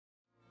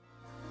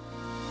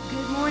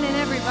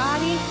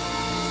body.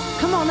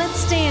 Come on, let's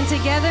stand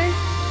together.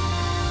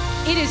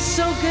 It is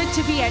so good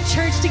to be at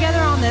church together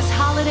on this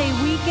holiday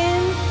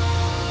weekend.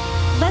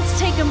 Let's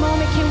take a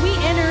moment. Can we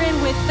enter in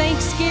with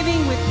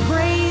thanksgiving, with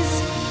praise?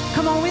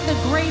 Come on, with a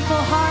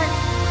grateful heart.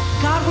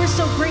 God, we're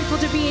so grateful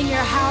to be in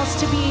your house,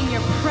 to be in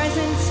your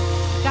presence.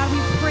 God, we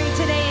pray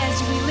today as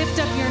we lift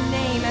up your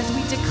name, as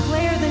we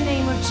declare the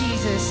name of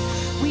Jesus.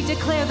 We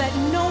declare that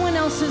no one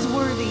else is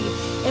worthy,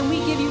 and we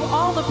give you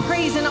all the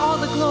praise and all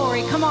the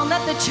glory. Come on,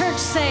 let the church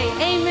say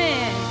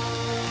amen.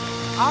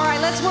 All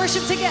right, let's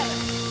worship together.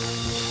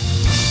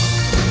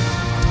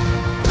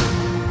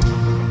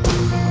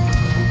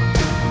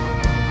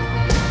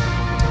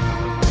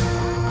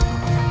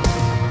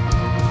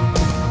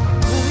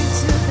 Glory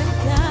to the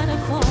God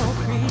of all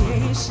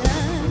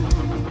creation.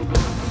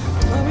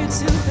 Glory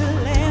to the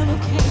Lamb who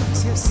came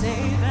to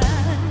save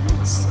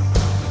us.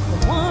 The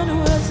one who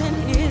was and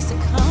is to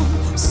come,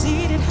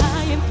 seated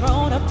high and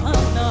thrown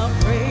upon our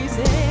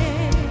praises.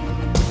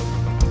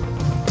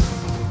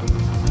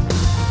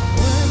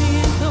 Worthy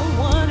is the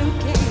one who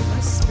gave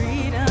us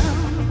freedom,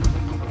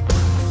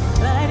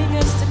 inviting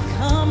us to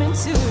come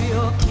into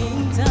your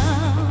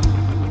kingdom.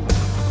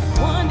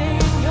 One day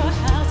in your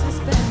house is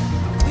better.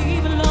 We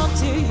belong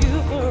to you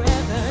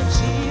forever,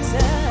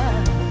 Jesus.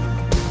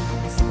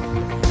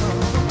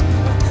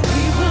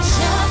 We will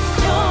shout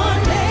your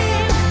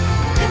name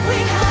if we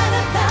had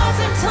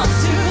 1,000 tongues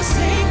to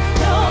sing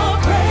your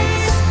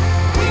praise.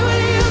 We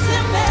will use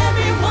them,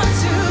 everyone,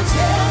 to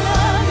tell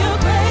of your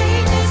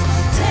greatness,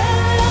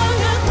 tell of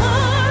your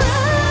glory.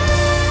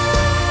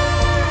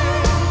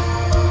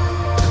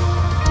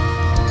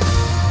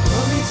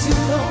 Glory to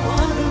the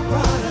one who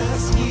brought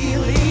us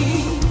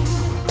healing.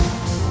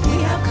 We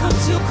have come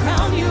to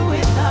crown you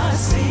with our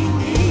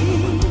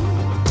singing.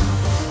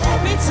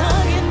 Every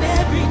tongue and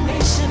every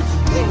nation,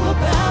 we will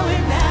bow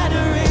in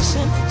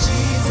adoration,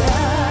 Jesus.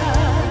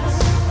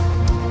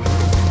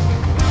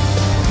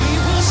 We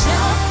will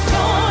shout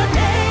your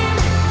name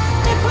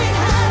if we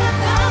had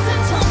 1,000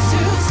 tongues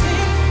to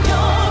sing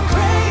your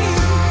praise.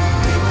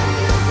 We will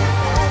use it,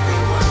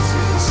 everyone,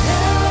 to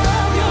tell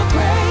of your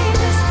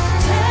greatness,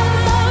 tell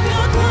of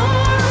your glory.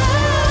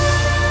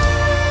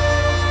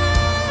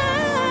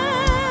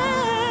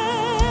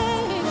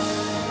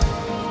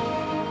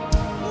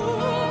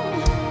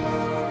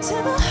 To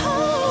the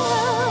whole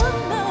world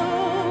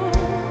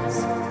knows,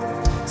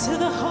 to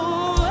the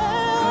whole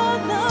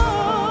world knows.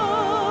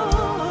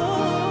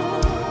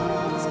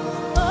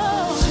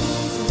 Oh,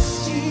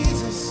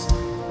 Jesus,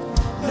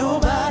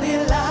 nobody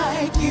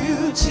like you,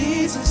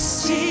 Jesus,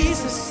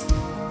 Jesus.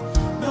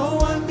 No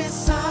one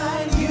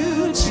beside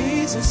you,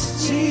 Jesus,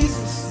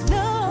 Jesus.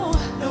 No,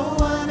 no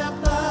one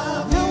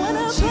above you,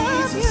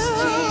 Jesus,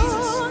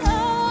 Jesus.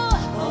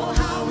 Oh,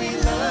 how we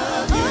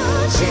love you,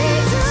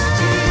 Jesus,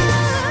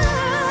 Jesus.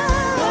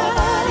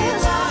 Nobody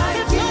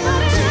like you,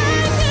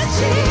 Jesus,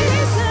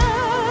 Jesus.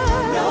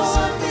 No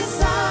one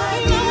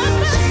beside you,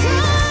 Jesus,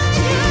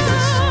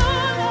 Jesus.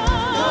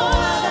 No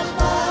one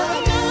above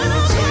you,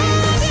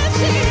 Jesus,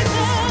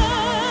 Jesus.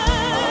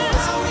 Oh,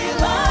 how we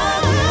love you, Jesus, Jesus. Nobody like us, Jesus. No one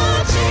beside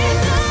you,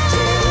 Jesus,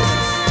 Jesus. No one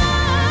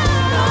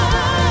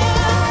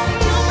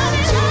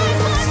above you,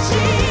 Jesus,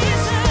 Jesus.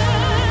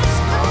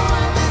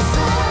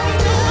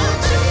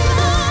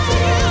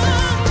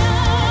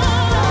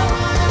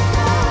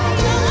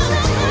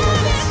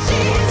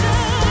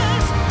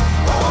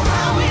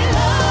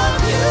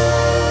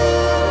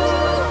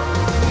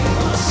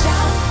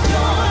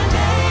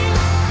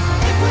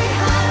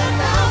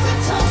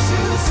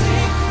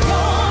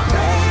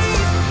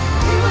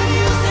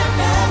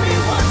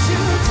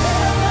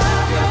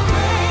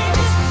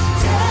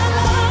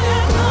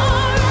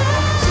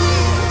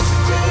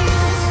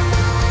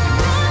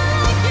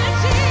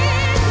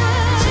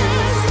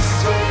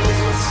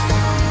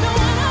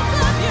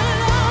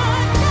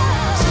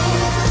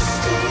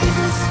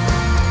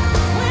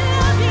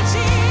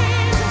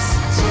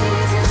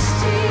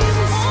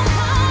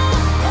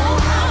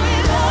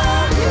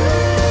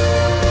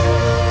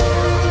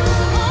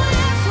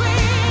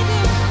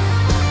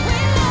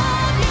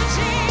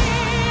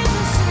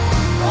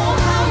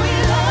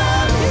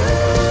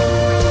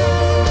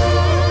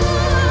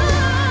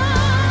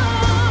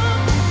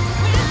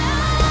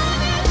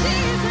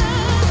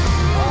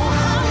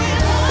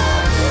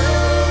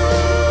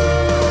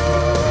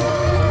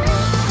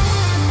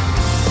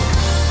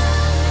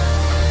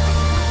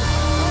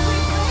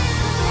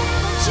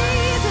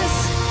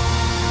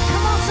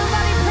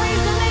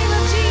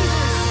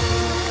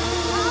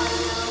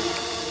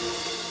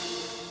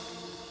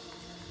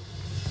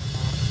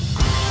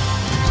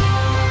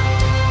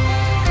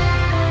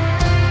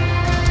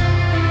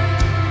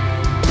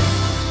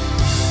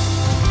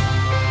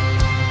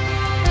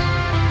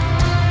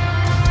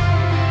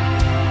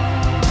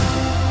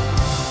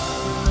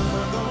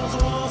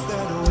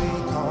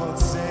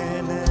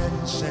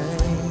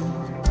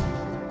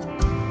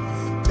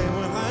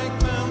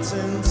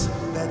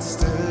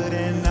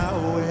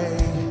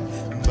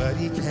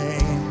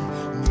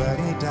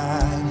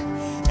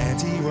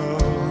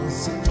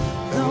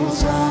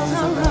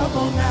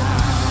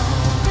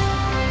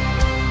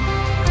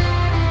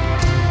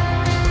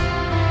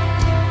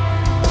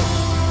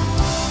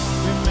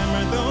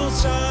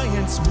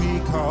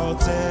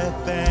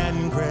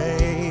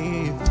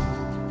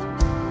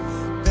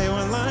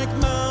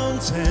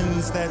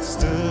 mountains that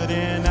stood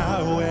in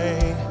our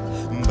way,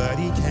 but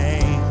he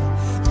came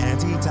and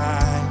he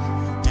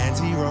died and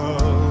he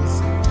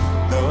rose.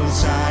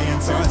 Those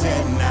giants are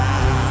dead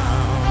now.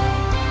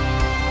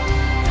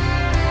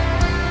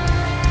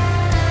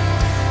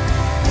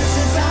 This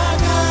is our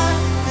God,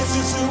 this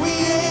is who he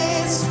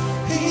is.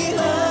 He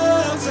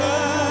loves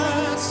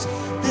us.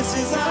 This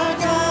is our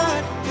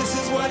God, this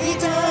is what he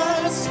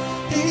does.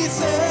 He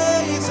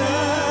saves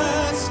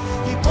us.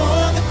 He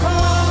bore the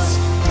cross,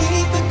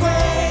 beat the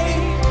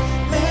grave.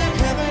 Let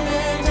heaven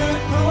and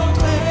earth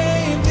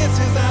proclaim. This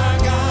is our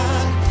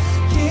God,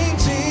 King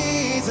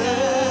Jesus.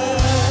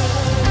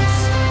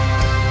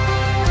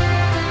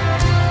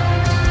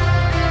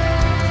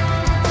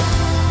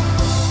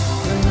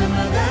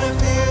 Remember that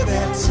fear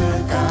that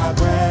took our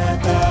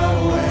breath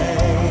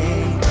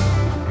away.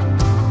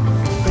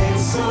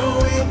 Faith so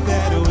weak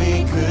that we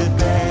could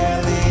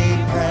barely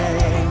pray,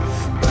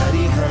 but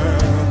he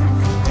heard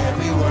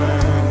every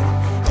word,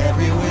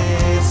 every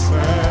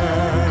whisper.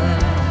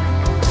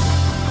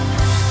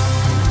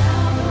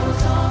 Now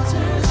those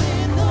altars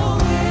in the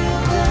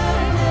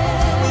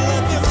wilderness,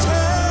 Let them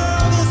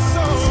tell the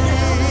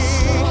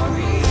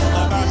story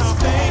about how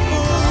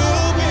faithful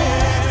you've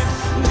been.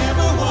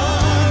 Never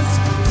once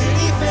did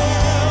he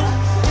fail,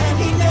 and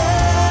he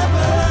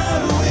never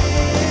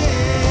will.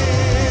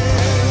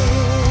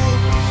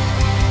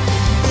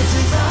 This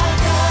is our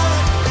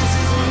God, this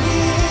is who he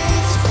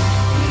is.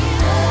 He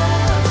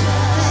loves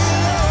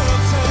us.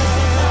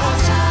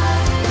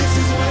 This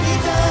is what he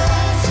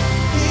does.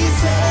 He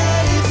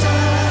saves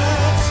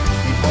us.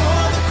 He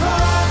bore the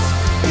cross,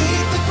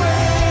 beat the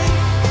grave.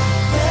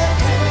 Let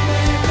heaven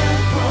and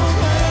earth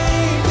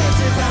proclaim. This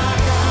is our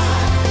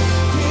God,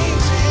 King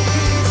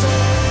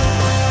Jesus.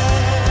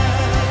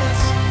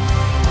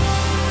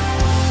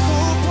 Who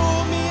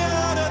pulled me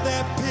out of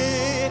that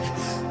pit?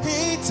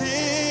 He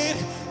did,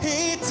 he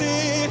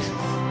did.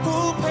 Who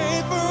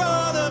paid for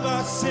all of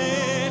our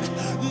sin?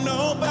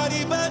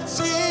 Nobody but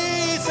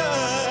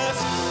Jesus.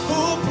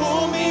 Who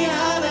pulled me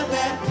out of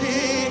that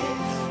pit?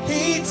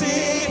 He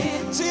did,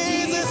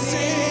 Jesus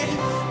did.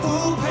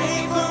 Who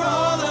paid for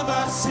all of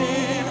our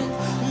sin?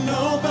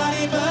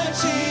 Nobody but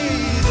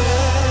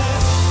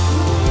Jesus.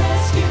 Who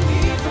rescued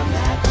me from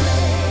that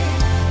grave?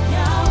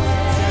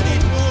 Yahweh. Said he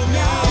pulled me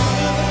out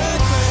of that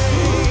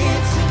Who grave.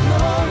 gets the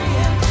glory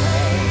and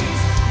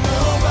praise?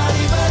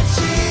 Nobody but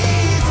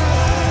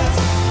Jesus.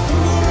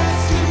 Who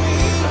rescued me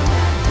from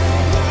that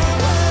grave?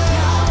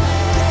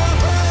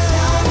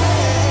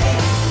 Yahweh.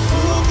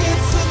 Who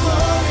gets the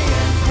glory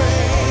and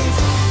praise?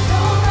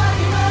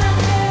 Nobody but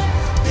him.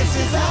 This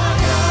is our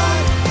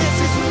God. This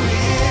is who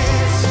he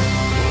is.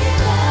 He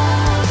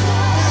loves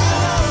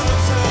us.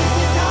 This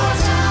is our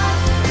God.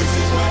 This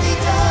is what he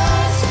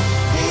does.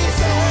 He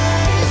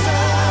saves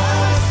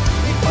us.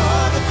 He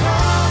bore the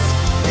cross,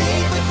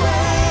 beat the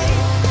grave.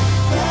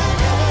 Let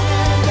heaven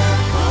and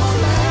earth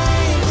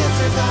proclaim. This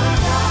is our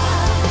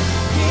God,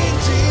 King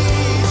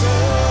Jesus.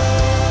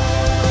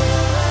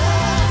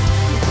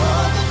 He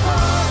bore the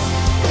cross,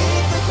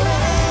 beat the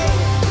grave.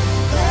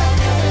 Let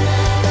heaven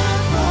and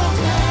earth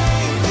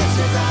proclaim. This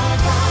is our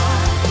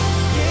God,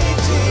 King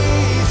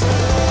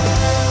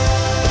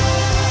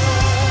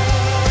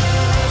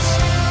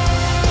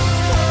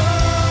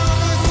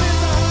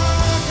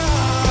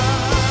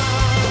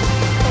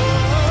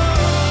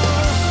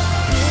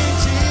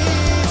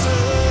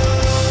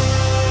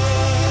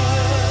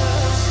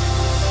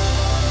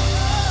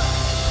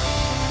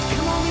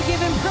Come on, we give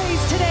him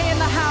praise today in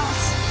the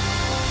house.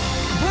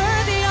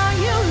 Worthy are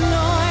you,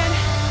 Lord.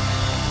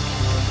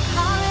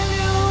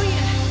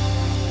 Hallelujah.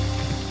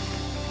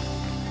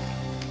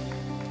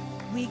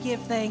 We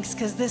give thanks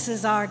because this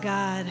is our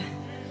God,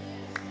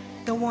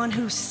 the one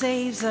who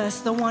saves us,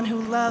 the one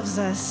who loves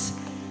us,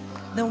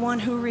 the one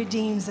who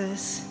redeems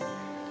us.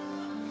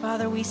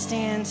 Father, we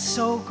stand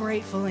so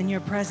grateful in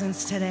your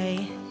presence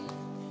today.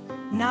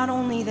 Not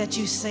only that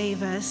you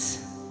save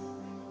us,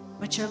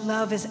 but your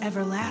love is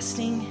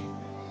everlasting.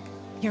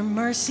 Your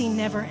mercy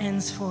never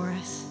ends for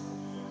us.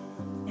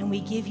 And we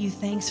give you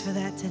thanks for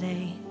that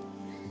today.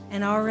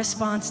 And our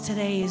response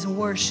today is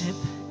worship.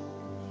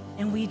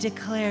 And we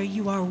declare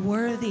you are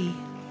worthy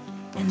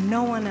and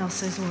no one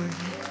else is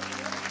worthy.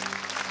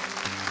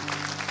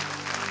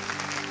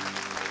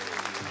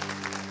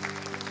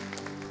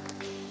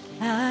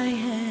 I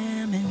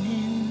am an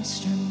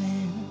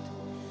instrument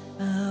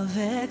of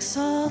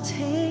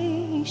exaltation,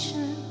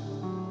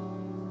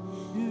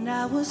 and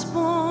I was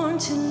born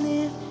to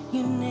lift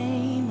your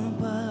name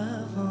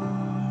above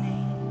all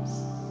names.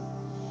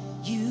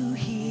 You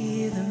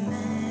hear the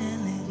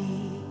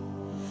melody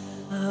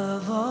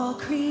of all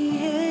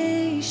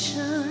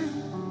creation,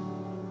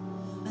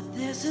 but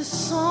there's a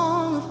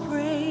song of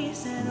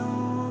praise that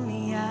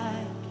only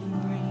I can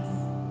bring.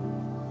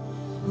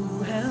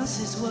 Who else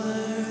is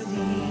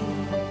worthy?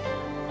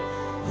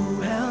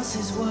 Who else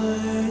is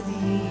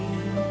worthy?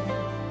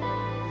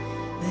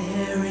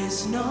 There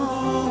is no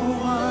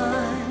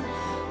one,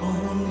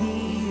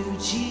 only you,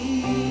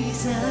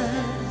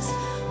 Jesus.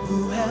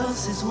 Who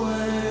else is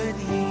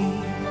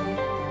worthy?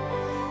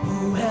 Who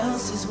Who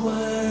else is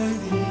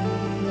worthy?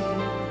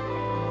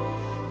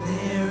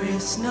 There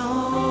is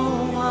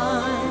no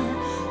one,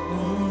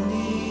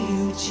 only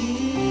you,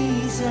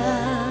 Jesus.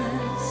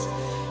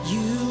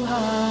 You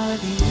are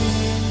the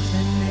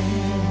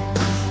infinite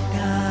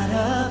God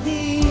of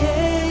the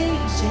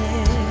ages.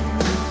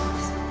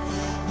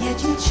 Yet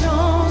you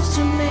chose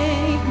to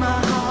make my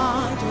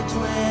heart your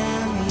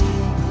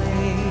dwelling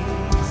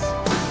place.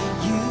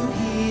 You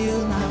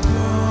healed my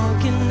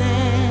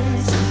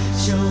brokenness,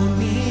 showed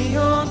me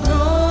your glory.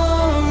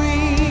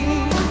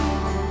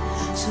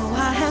 So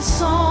I have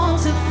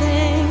songs of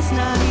things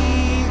not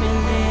even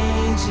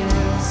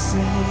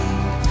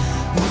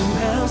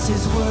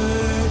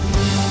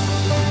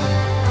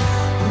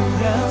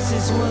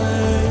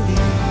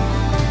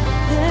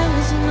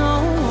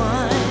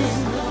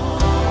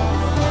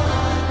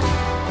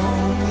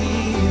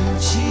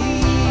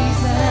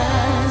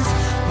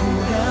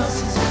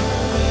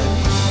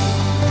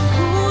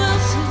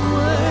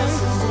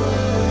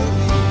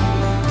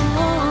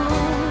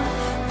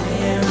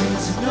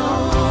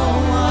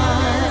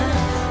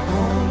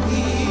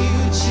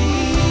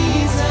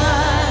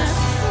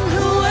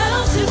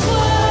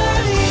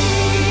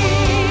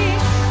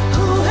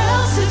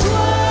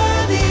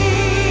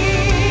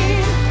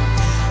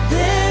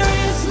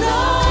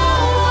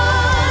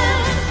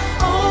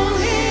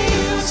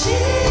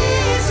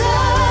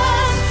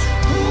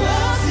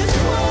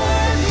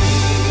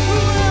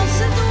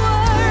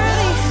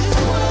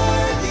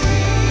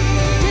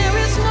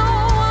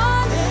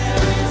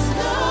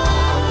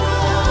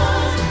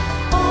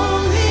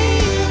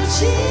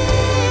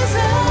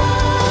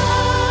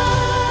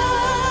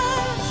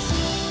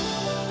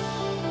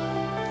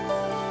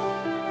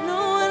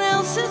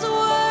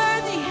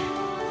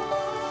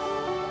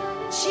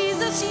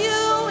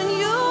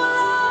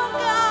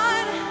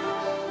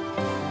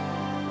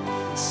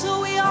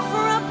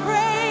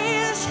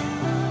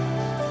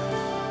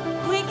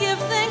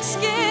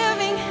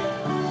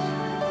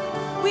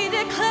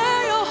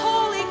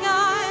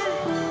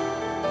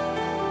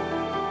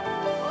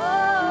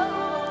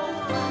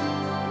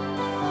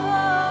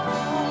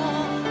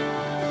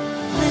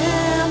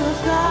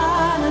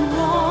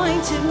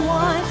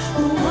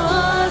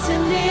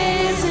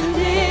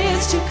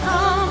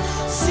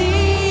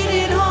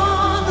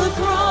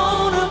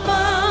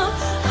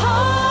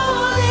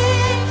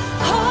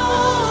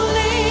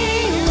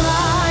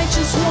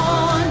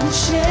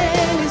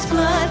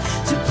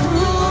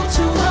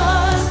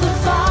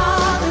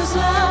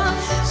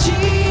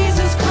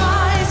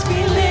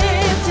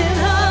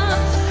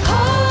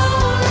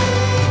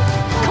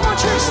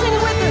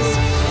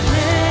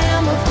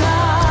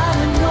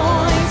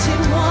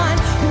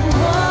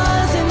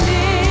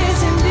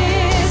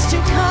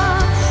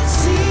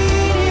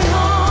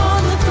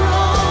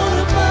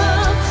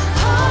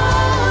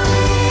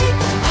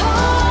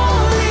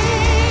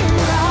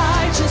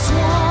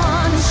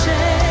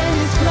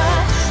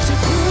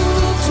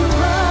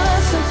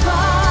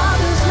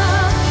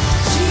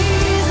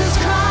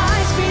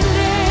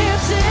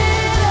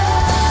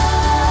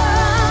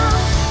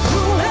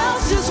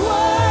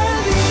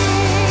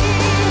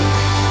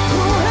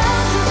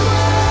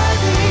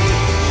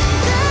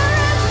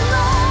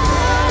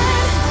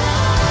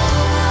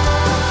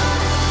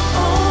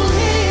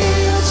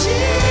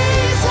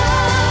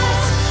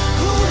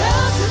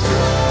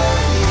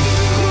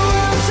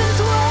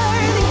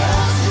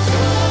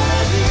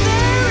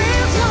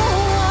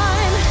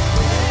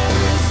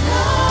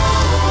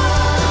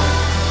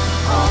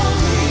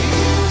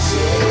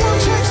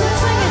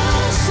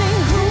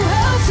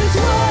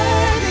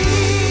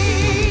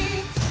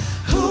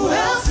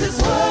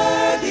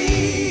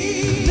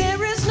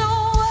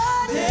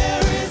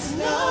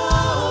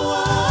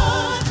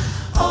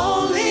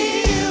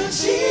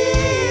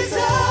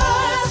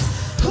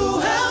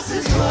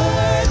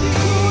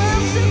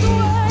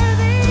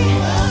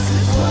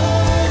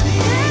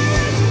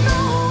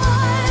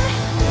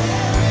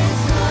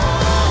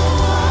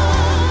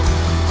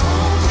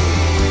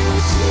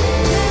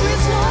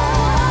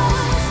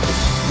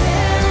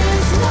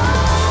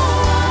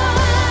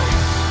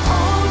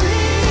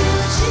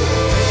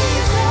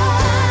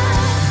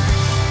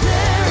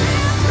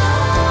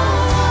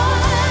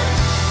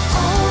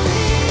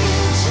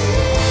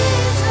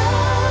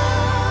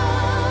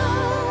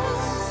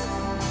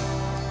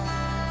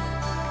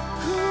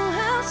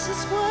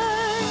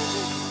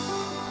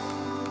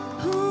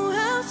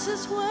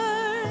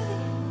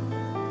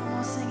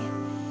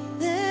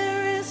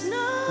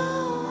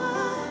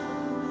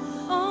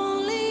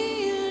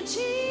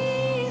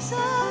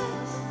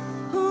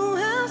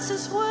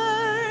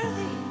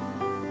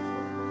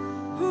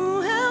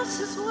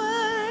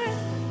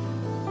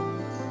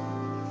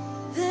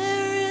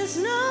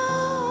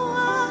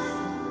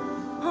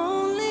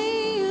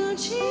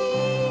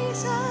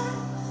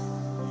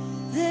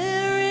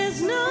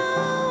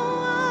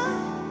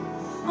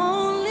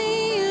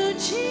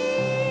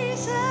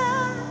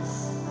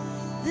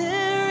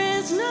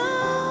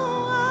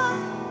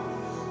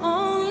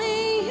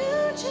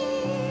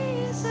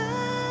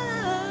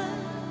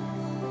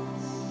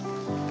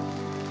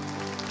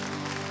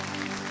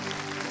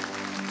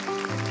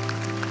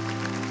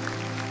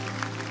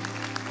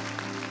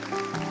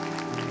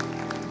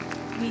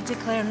we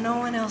declare no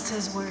one else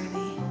is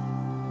worthy,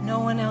 no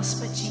one else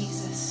but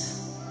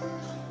Jesus.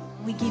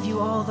 We give you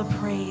all the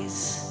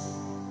praise.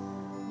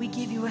 We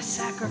give you a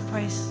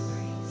sacrifice of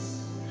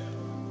praise.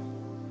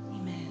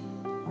 Amen.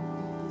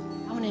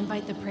 I want to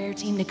invite the prayer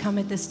team to come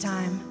at this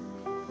time.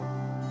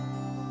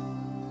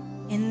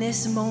 In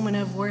this moment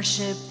of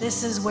worship,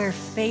 this is where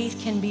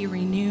faith can be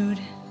renewed.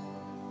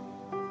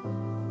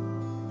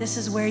 This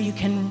is where you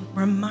can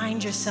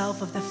remind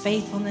yourself of the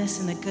faithfulness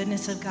and the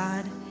goodness of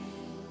God.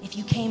 If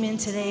you came in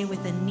today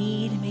with a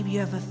need, maybe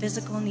you have a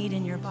physical need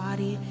in your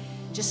body,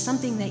 just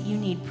something that you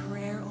need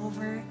prayer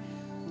over,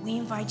 we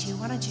invite you,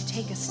 why don't you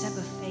take a step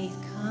of faith?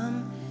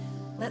 Come,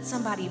 let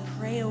somebody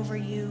pray over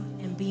you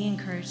and be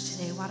encouraged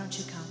today. Why don't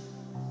you come?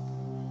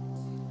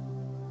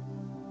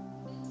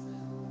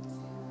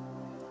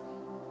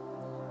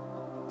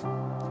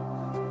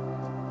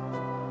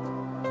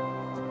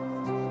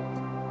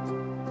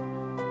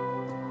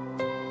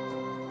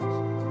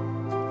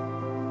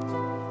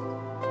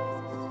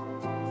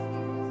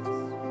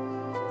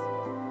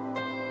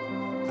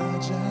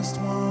 Just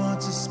want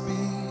to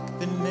speak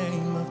the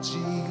name of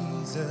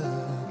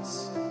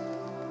Jesus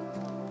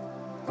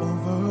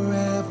over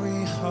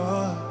every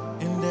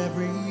heart and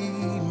every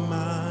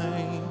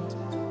mind,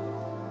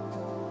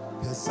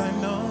 'cause I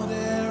know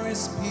there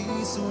is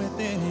peace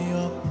within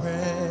your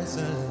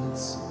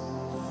presence.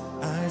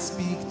 I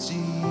speak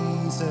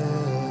Jesus.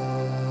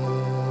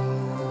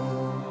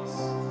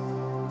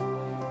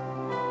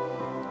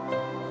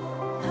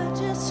 I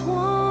just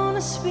want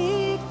to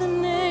speak the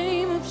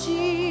name of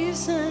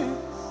Jesus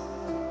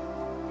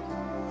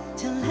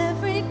till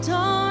every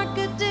dark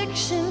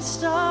addiction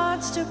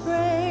starts to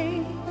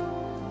break,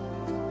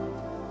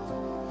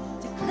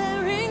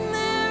 declaring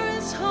there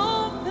is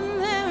hope and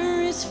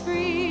there is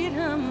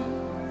freedom.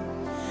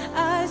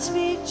 I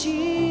speak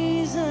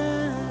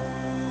Jesus.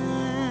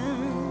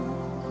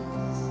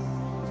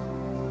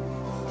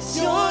 'Cause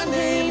your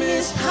name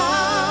is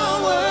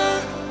power,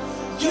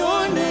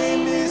 your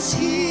name is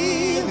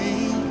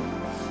healing,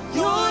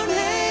 your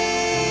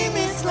name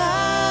is life.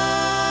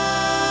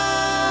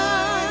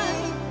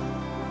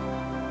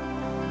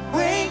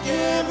 Break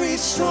every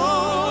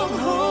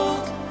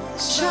stronghold,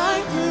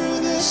 shine through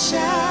the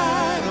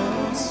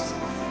shadows,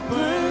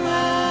 burn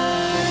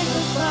like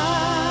a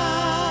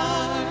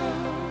fire.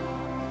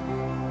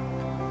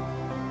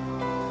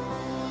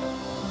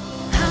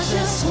 I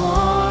just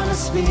want to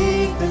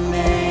speak the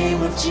name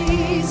of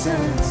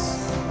Jesus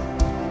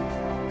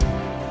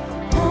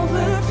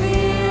over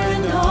fear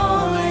and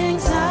all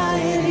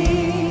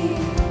anxiety,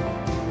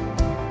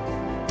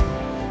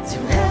 to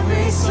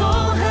every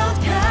soul held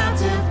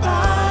captive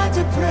by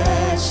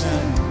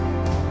depression.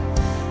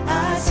 I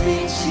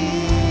speak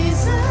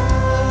Jesus.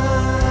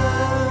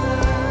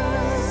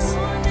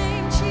 Your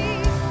name,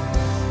 Jesus.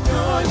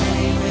 Your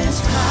name is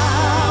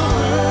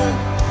power.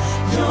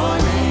 Your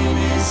name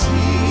is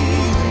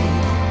healing.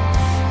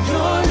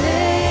 Your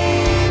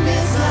name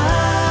is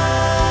life.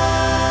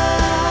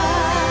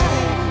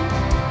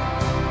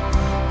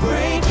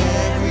 Break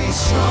every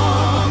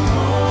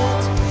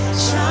stronghold,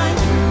 shine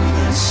through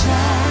the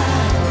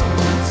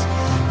shadows,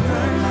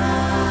 burn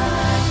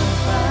like a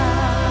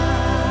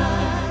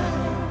fire.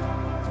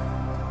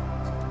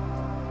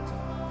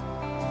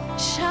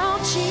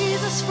 Shout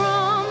Jesus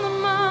from the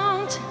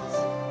mountains,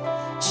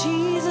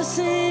 Jesus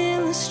in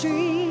the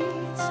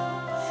streets,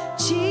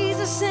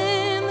 Jesus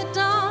in the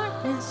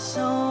darkness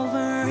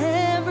over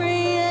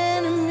every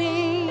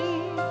enemy,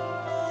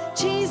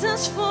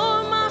 Jesus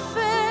for my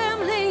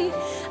family.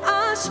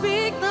 I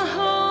speak the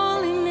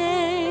holy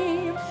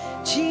name,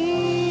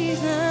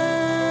 Jesus.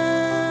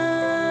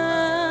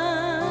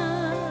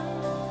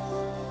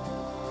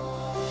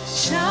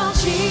 Shout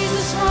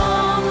Jesus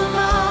from the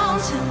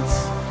mountains,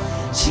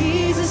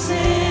 Jesus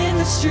in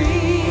the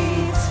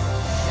streets,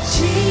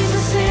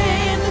 Jesus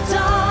in the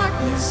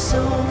darkness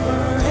over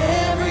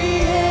every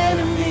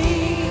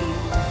enemy,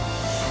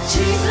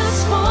 Jesus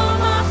for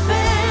my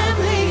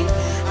family.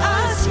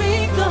 I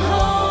speak the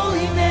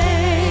holy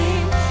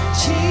name,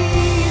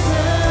 Jesus.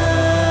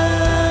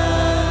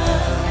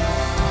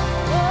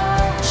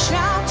 Oh,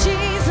 shout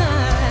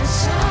Jesus.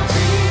 Shout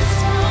Jesus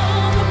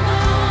from the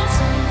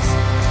mountains,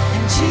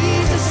 and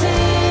Jesus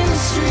in the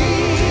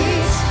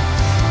streets,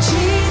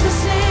 Jesus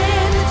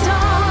in the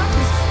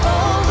darkness.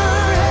 Oh,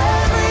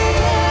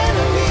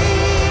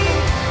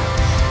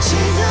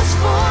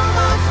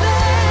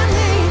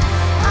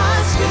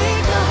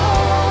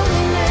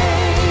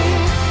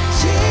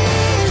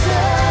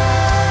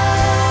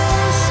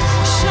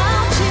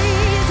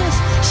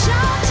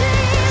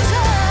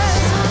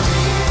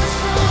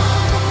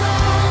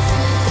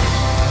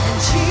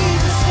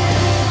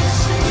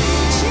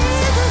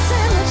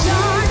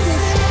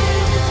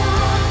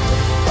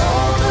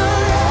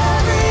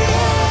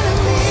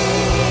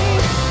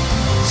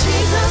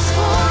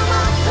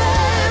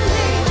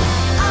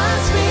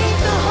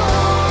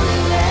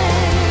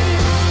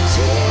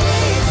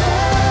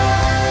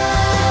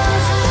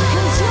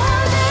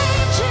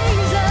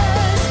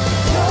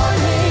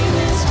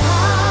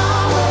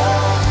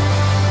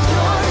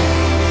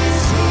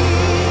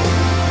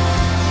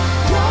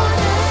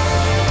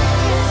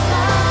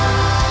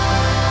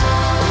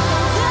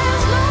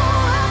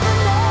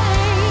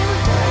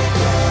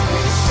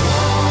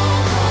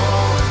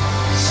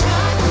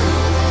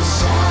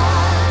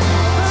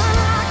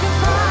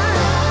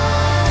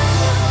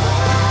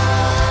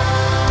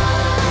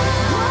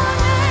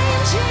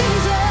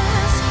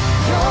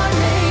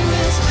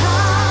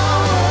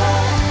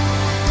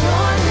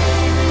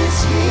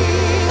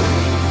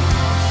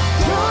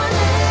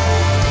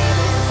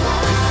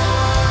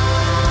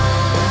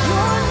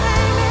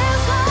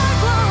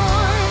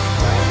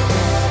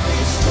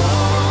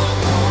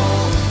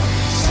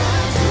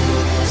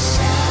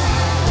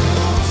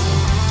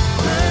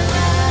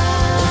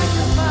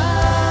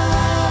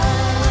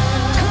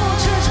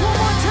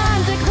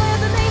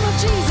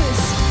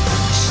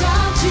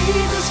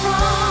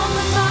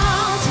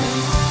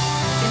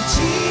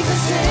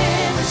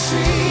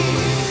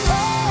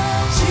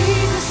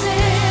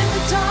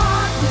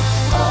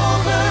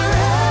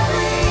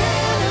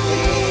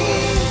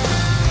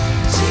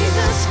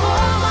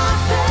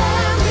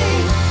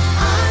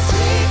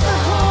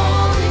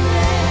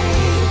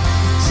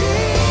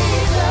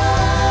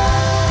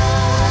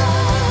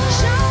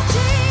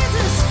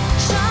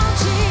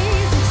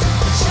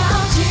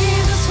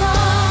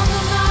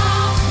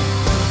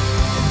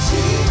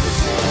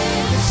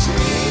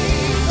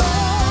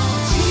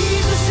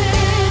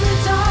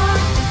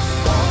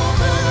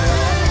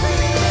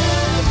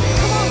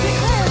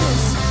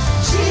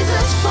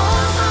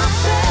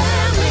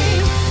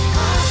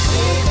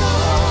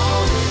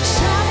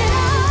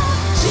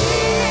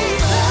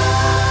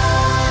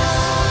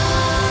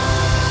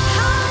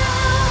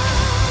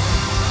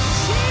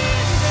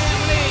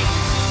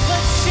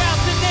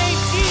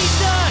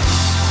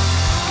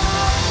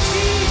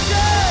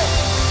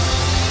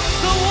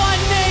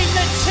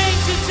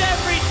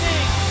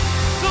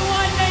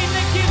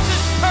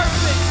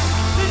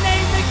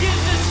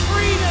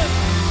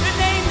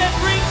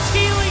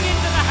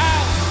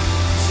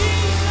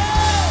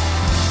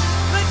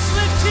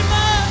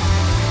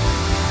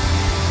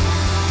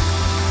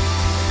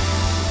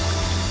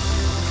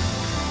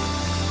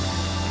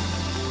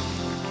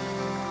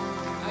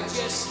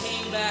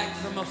 back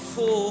from a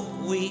full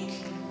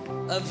week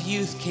of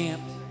youth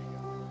camp,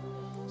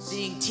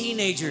 seeing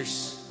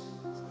teenagers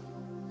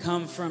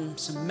come from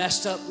some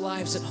messed up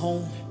lives at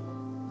home,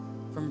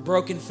 from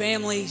broken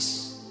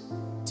families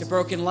to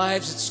broken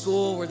lives at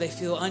school where they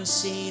feel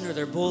unseen or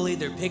they're bullied,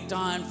 they're picked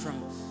on,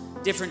 from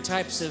different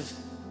types of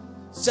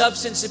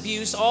substance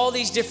abuse, all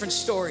these different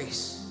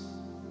stories.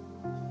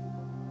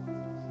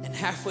 And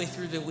halfway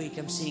through the week,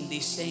 I'm seeing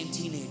these same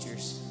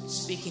teenagers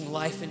speaking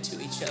life into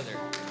each other.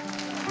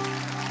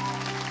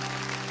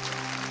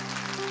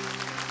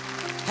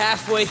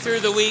 Halfway through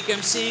the week,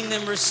 I'm seeing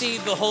them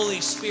receive the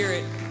Holy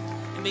Spirit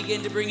and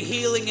begin to bring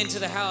healing into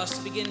the house,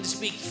 to begin to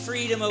speak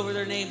freedom over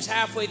their names.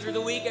 Halfway through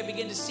the week, I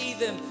begin to see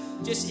them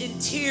just in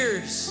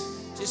tears,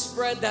 just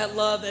spread that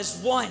love as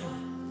one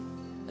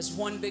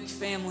big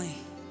family.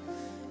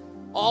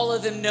 All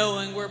of them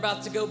knowing we're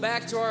about to go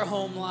back to our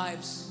home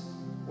lives,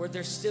 where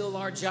there still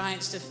are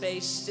giants to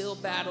face, still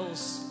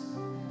battles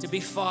to be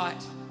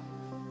fought,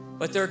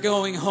 but they're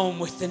going home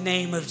with the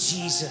name of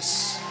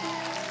Jesus.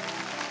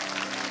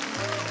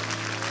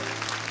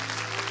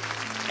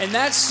 And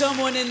that's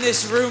someone in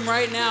this room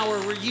right now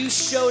where you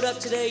showed up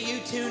today, you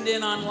tuned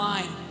in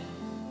online,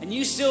 and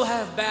you still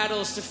have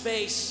battles to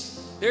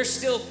face. There's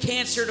still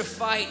cancer to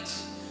fight.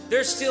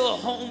 There's still a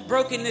home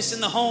brokenness in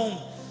the home.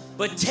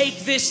 But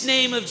take this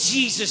name of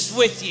Jesus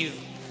with you.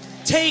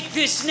 Take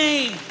this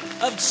name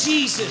of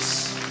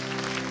Jesus.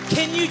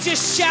 Can you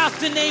just shout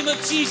the name of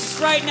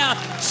Jesus right now?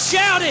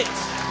 Shout it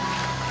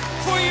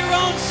for your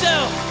own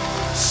self.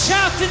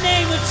 Shout the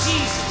name of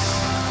Jesus.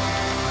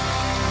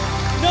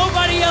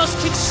 Nobody else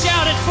can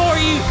shout it for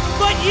you,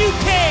 but you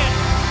can.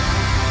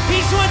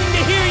 He's wanting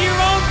to hear your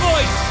own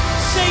voice.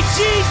 Say,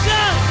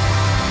 Jesus!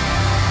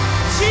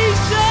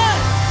 Jesus!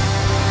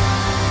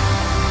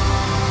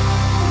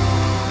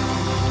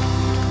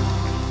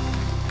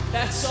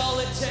 That's all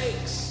it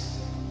takes.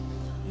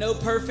 No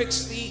perfect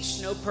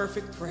speech, no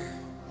perfect prayer.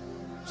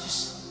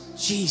 Just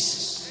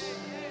Jesus.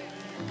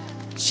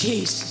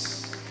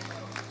 Jesus.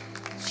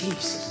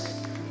 Jesus.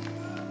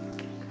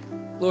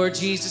 Lord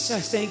Jesus, I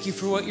thank you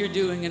for what you're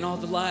doing in all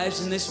the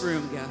lives in this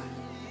room, God.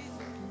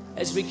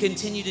 As we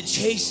continue to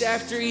chase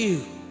after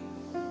you,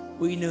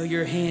 we know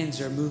your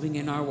hands are moving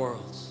in our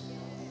world.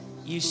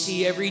 You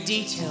see every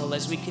detail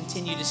as we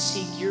continue to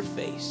seek your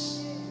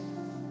face.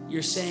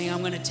 You're saying,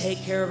 I'm going to take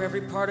care of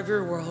every part of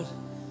your world.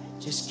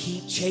 Just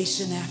keep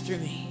chasing after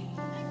me.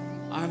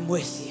 I'm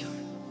with you.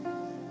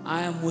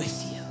 I am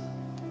with you.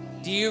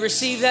 Do you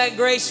receive that,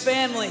 Grace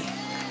family?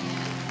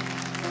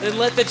 Then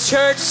let the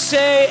church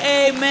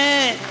say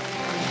amen.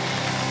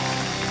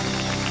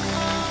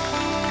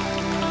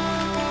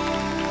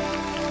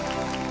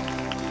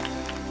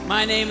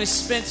 My name is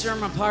Spencer.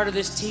 I'm a part of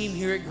this team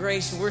here at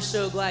Grace. We're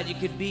so glad you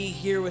could be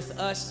here with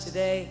us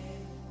today.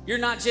 You're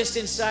not just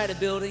inside a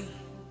building.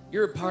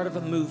 You're a part of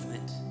a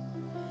movement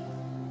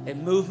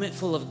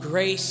full of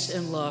grace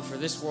and love for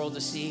this world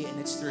to see, and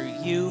it's through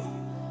you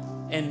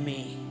and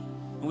me.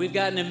 And we've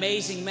got an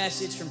amazing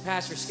message from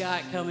Pastor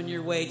Scott coming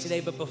your way today,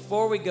 but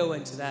before we go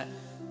into that,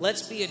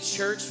 let's be a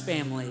church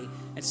family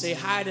and say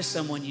hi to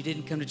someone you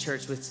didn't come to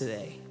church with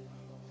today.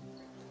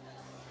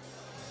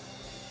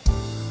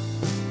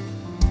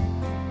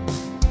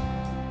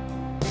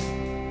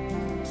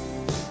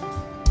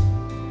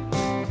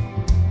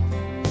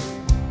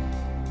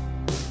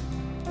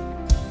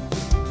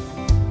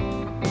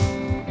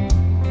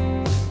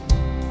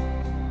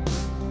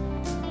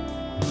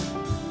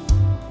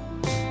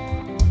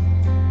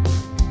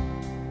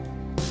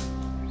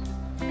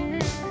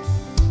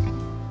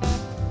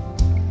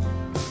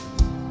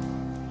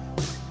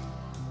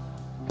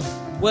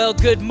 Well,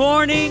 good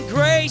morning,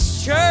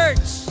 Grace Church.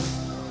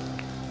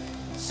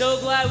 So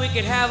glad we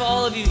could have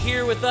all of you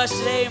here with us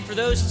today. And for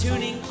those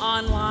tuning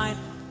online,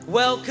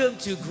 welcome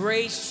to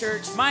Grace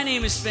Church. My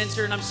name is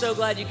Spencer, and I'm so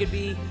glad you could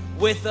be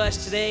with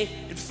us today.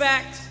 In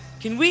fact,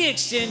 can we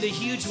extend a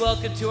huge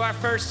welcome to our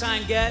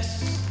first-time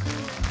guests?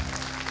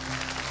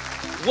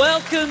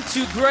 Welcome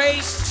to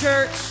Grace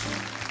Church.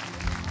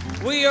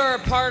 We are a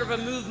part of a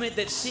movement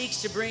that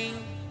seeks to bring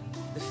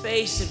the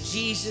face of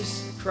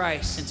Jesus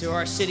Christ into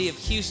our city of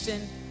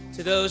Houston,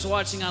 to those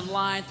watching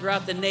online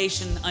throughout the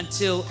nation,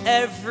 until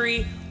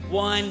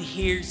everyone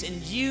hears,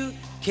 and you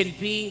can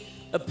be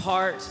a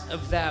part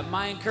of that.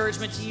 My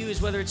encouragement to you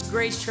is, whether it's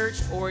Grace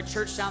Church or a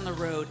church down the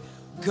road,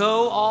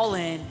 go all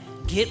in,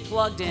 get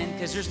plugged in,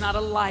 because there's not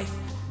a life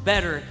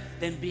better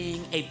than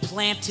being a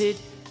planted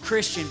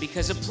Christian,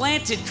 because a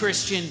planted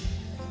Christian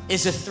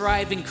is a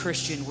thriving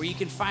Christian, where you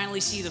can finally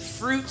see the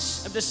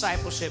fruits of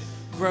discipleship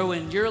grow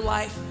in your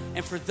life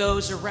and for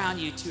those around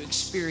you to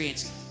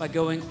experience by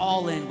going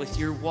all in with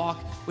your walk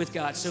with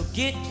God. So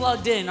get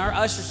plugged in. Our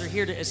ushers are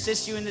here to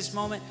assist you in this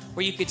moment,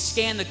 where you could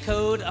scan the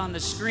code on the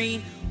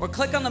screen or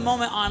click on the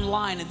moment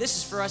online. And this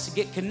is for us to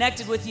get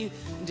connected with you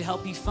and to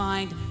help you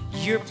find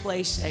your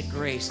place at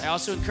Grace. I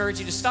also encourage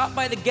you to stop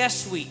by the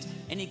guest suite.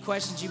 Any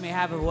questions you may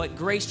have of what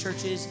Grace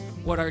Church is,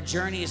 what our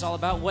journey is all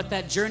about, what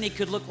that journey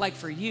could look like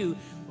for you,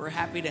 we're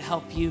happy to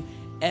help you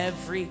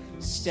every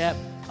step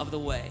of the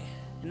way.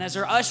 And as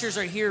our ushers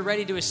are here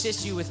ready to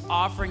assist you with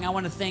offering, I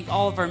want to thank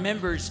all of our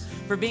members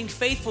for being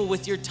faithful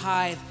with your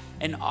tithe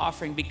and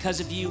offering. Because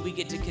of you, we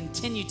get to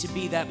continue to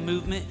be that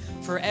movement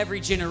for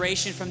every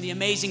generation, from the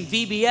amazing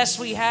VBS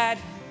we had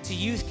to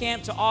youth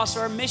camp to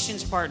also our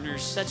missions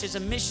partners, such as a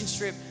mission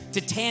trip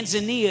to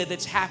Tanzania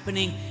that's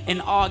happening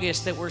in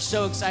August that we're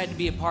so excited to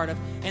be a part of.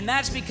 And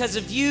that's because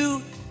of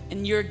you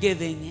and your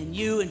giving and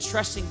you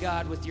entrusting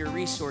God with your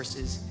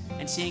resources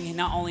and seeing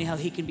not only how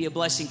he can be a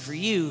blessing for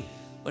you,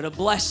 but a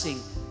blessing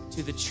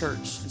to the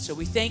church. And so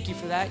we thank you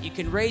for that. You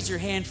can raise your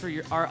hand for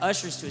our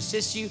ushers to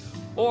assist you,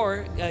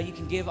 or you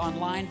can give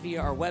online via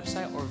our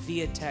website or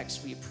via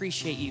text. We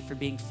appreciate you for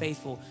being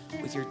faithful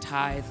with your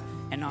tithe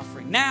and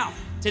offering. Now,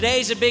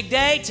 today's a big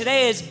day.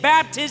 Today is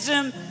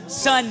Baptism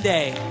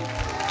Sunday.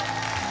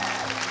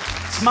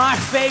 It's my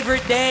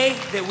favorite day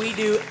that we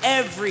do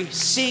every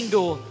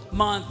single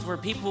month, where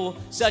people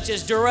such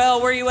as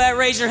Darrell, where you at?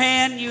 Raise your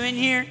hand. You in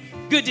here?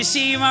 Good to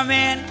see you, my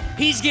man.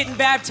 He's getting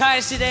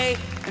baptized today.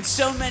 And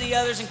so many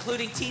others,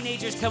 including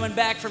teenagers coming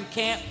back from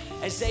camp,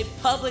 as they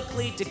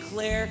publicly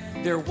declare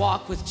their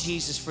walk with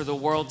Jesus for the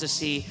world to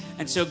see.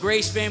 And so,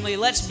 Grace family,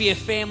 let's be a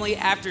family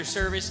after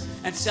service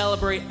and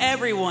celebrate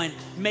everyone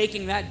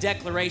making that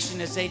declaration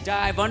as they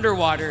dive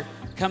underwater,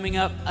 coming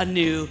up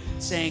anew,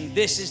 saying,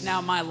 "This is now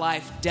my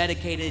life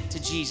dedicated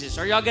to Jesus."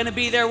 Are y'all gonna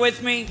be there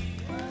with me?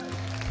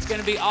 It's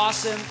gonna be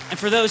awesome. And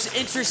for those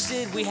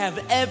interested, we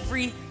have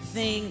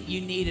everything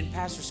you need, and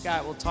Pastor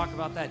Scott will talk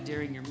about that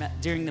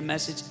during the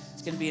message.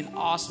 It's going to be an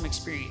awesome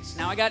experience.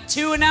 Now, I got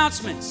two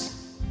announcements.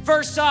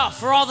 First off,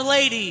 for all the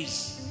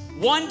ladies,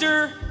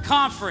 Wonder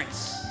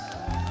Conference.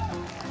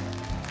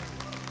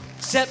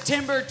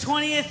 September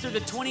 20th through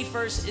the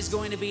 21st is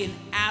going to be an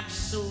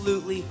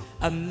absolutely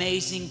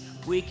amazing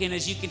weekend.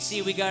 As you can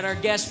see, we got our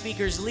guest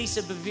speakers,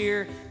 Lisa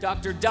Bevere,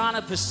 Dr.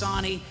 Donna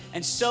Pisani,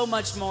 and so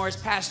much more as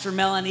Pastor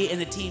Melanie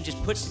and the team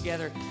just puts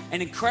together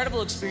an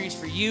incredible experience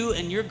for you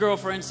and your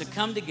girlfriends to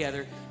come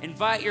together.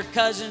 Invite your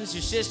cousins,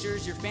 your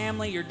sisters, your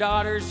family, your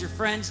daughters, your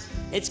friends.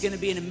 It's going to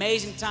be an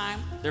amazing time.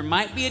 There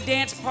might be a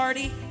dance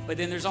party, but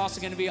then there's also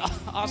going to be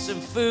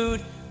awesome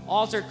food,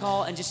 altar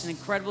call, and just an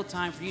incredible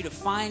time for you to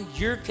find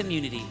your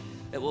community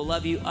that will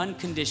love you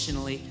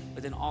unconditionally,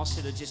 but then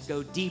also to just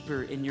go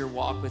deeper in your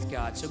walk with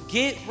God. So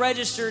get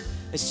registered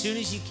as soon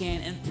as you can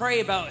and pray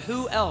about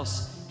who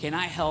else can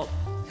I help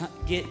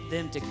get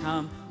them to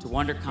come to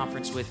Wonder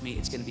Conference with me.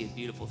 It's going to be a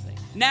beautiful thing.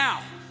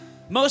 Now,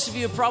 most of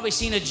you have probably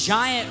seen a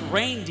giant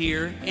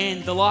reindeer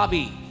in the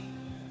lobby.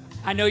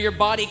 I know your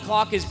body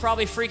clock is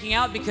probably freaking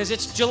out because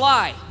it's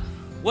July.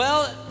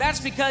 Well, that's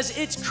because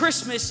it's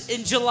Christmas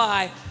in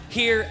July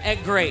here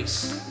at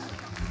Grace.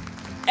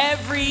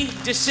 Every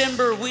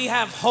December, we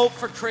have Hope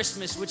for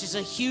Christmas, which is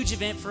a huge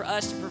event for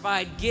us to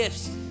provide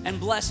gifts and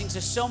blessings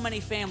to so many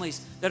families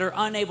that are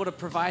unable to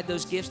provide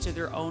those gifts to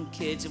their own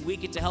kids. And we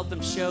get to help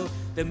them show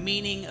the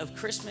meaning of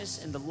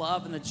Christmas and the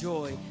love and the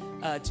joy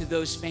to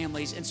those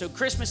families. And so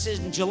Christmas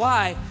in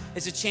July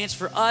is a chance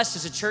for us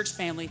as a church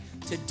family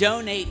to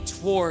donate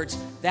towards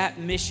that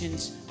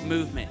missions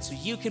movement. So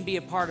you can be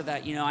a part of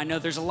that. You know, I know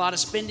there's a lot of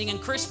spending in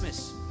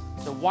Christmas.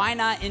 So why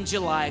not in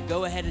July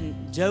go ahead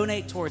and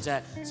donate towards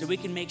that so we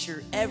can make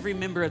sure every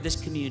member of this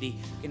community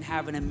can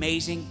have an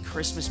amazing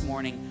Christmas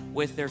morning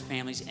with their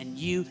families, and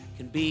you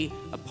can be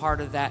a part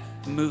of that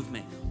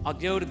movement. I'll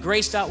go to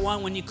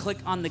grace.one. When you click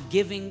on the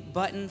giving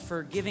button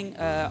for giving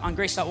on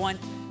grace.one,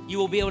 you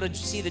will be able to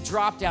see the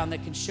drop down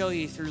that can show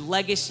you through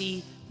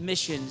Legacy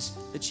Missions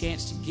the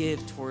chance to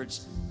give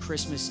towards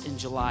Christmas in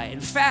July.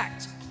 In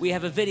fact, we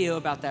have a video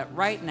about that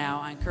right now.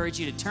 I encourage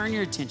you to turn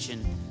your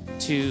attention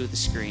to the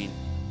screen.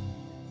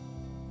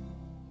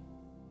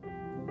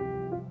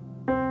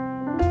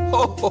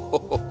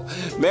 Oh,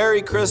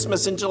 Merry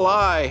Christmas in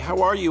July.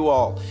 How are you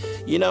all?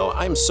 You know,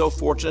 I'm so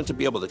fortunate to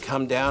be able to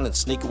come down and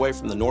sneak away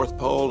from the North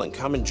Pole and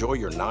come enjoy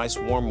your nice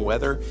warm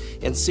weather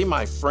and see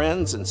my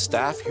friends and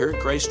staff here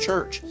at Grace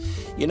Church.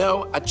 You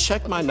know, I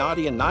checked my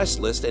naughty and nice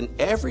list, and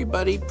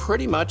everybody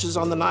pretty much is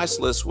on the nice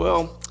list.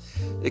 Well,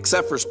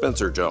 except for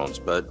Spencer Jones,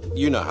 but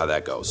you know how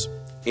that goes.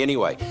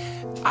 Anyway,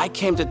 I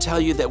came to tell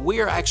you that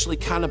we are actually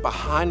kind of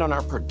behind on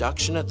our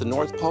production at the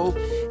North Pole,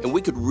 and we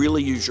could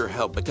really use your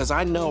help because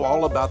I know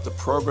all about the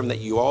program that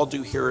you all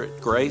do here at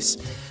Grace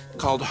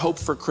called Hope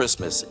for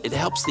Christmas. It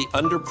helps the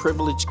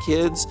underprivileged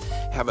kids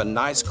have a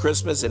nice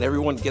Christmas and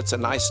everyone gets a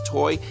nice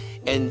toy,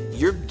 and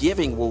your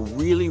giving will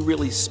really,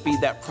 really speed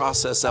that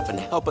process up and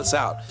help us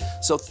out.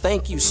 So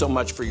thank you so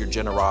much for your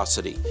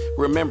generosity.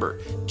 Remember,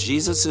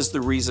 Jesus is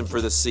the reason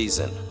for the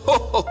season.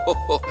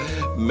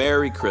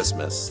 Merry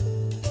Christmas.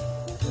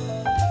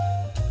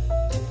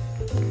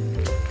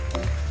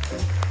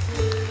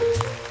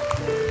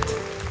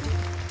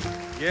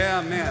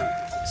 Yeah, man,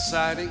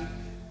 exciting.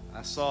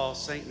 I saw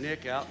St.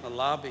 Nick out in the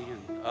lobby,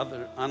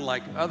 and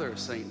unlike other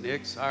St.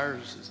 Nick's,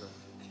 ours is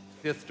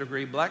a 5th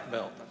degree black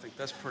belt. I think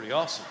that's pretty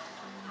awesome.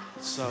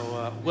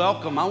 So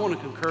welcome. I want to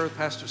concur with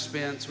Pastor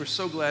Spence. We're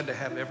so glad to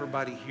have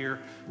everybody here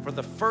for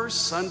the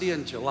first Sunday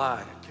in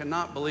July. I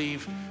cannot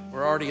believe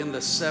we're already in the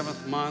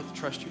 7th month.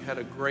 Trust you had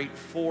a great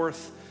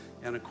 4th.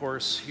 And of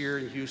course, here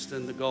in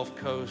Houston, the Gulf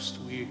Coast,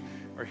 we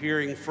are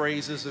hearing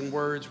phrases and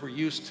words we're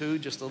used to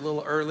just a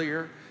little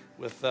earlier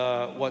with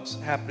what's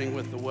happening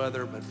with the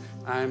weather. But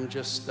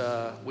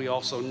we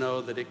also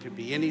know that it could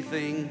be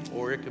anything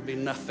or it could be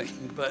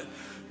nothing. But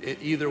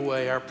either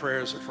way, our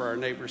prayers are for our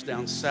neighbors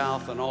down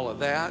south and all of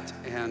that.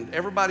 And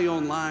everybody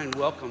online,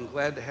 welcome.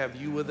 Glad to have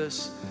you with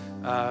us.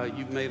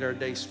 You've made our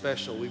day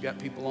special. We've got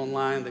people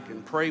online that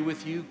can pray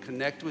with you,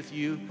 connect with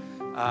you.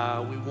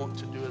 We want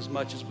to do as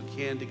much as we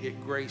can to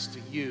get grace to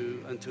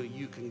you until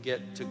you can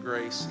get to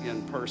grace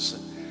in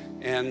person.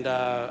 And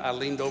I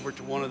leaned over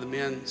to one of the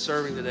men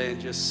serving today and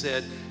just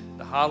said,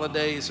 the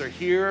holidays are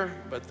here,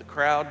 but the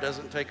crowd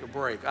doesn't take a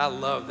break. I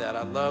love that.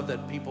 I love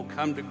that people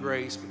come to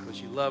grace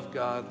because you love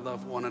God,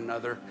 love one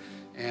another,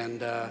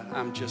 and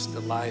I'm just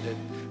delighted.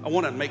 I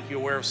want to make you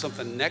aware of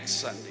something next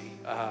Sunday.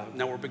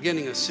 Now we're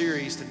beginning a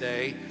series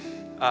today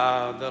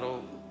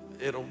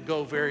it'll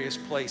go various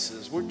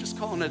places. We're just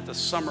calling it the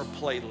summer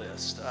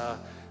playlist.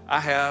 I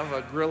have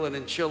a grilling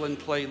and chilling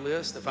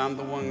playlist. If I'm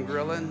the one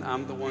grilling,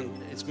 I'm the one.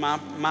 It's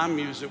my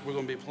music we're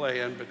going to be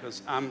playing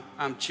because I'm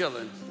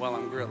chilling while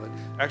I'm grilling.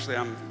 Actually,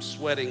 I'm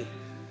sweating.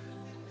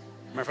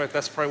 Matter of fact,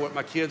 that's probably what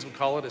my kids would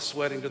call it, is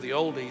sweating to the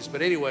oldies.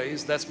 But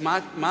anyways, that's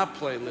my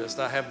playlist.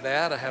 I have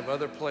that. I have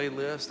other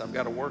playlists. I've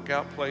got a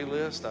workout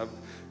playlist.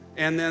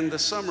 And then the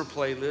summer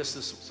playlist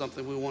is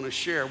something we want to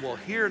share. Well,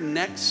 here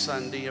next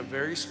Sunday, a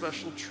very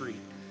special treat.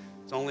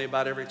 It's only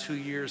about every 2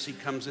 years he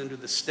comes into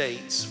the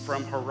States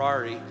from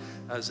Harare,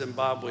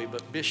 Zimbabwe.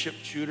 But Bishop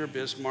Tudor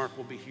Bismarck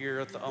will be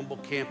here at the Humble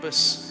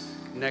campus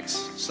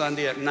next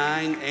Sunday at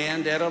 9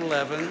 and at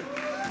 11.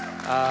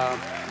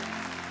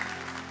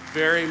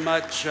 Very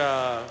much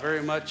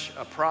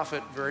a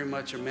prophet, very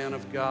much a man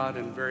of God,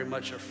 and very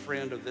much a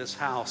friend of this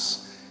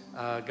house.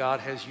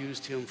 God has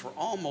used him for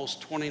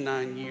almost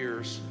 29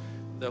 years,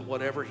 that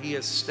whatever he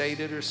has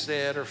stated or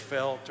said or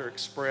felt or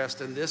expressed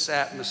in this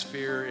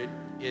atmosphere,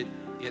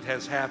 it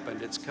has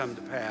happened. It's come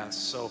to pass.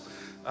 So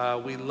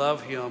we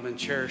love him and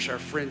cherish our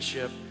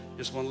friendship.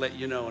 Just want to let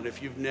you know. And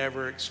if you've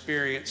never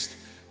experienced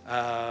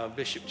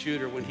Bishop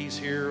Tudor when he's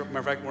here, matter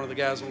of fact, one of the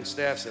guys on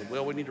staff said,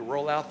 well, we need to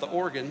roll out the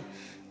organ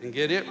and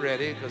get it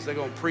ready because they're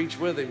going to preach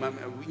with him.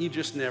 You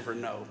just never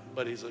know.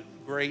 But he's a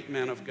great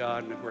man of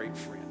God and a great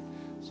friend.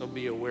 So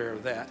be aware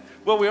of that.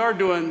 Well, we are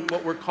doing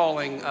what we're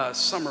calling a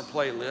summer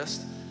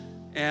playlist.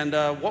 And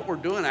what we're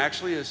doing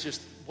actually is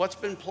just what's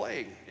been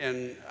playing.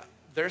 And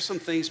there's some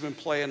things been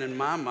playing in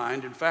my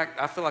mind. In fact,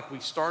 I feel like we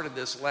started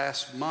this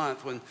last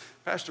month when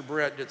Pastor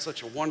Brett did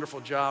such a wonderful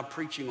job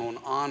preaching on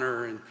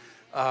honor. And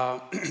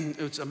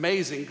it's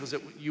amazing because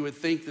you would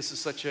think this is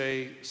such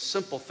a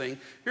simple thing.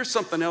 Here's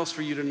something else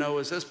for you to know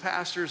is as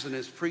pastors and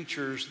as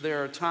preachers,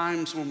 there are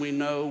times when we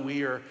know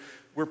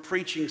we're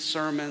preaching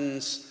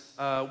sermons.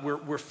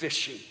 We're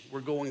fishing.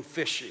 We're going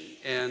fishing.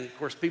 And, of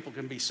course, people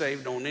can be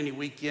saved on any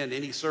weekend,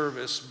 any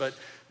service, but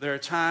there are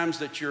times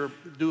that you're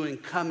doing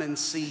come and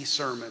see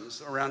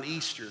sermons around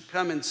Easter.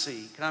 Come and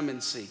see,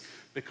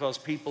 because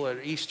people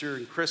at Easter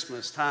and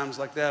Christmas, times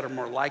like that, are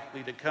more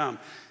likely to come.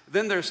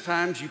 Then there's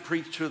times you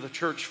preach to the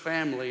church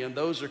family, and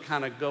those are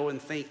kind of go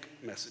and think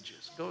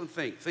messages. Go and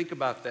think. Think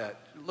about that.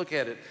 Look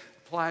at it.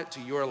 Apply it to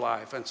your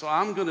life. And so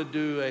I'm going to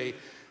do a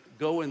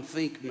go and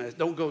think,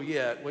 don't go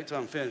yet, wait till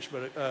I'm finished,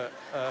 but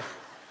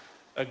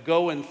a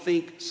go and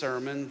think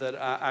sermon that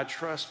I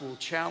trust will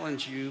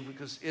challenge you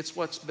because it's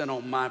what's been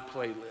on my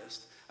playlist.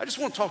 I just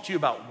want to talk to you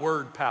about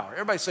word power.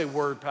 Everybody say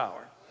word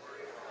power.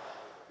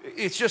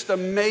 It's just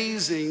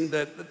amazing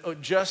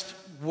that just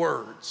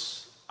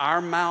words, our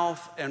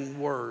mouth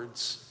and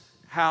words,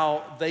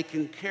 how they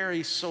can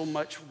carry so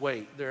much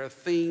weight. There are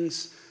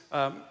things,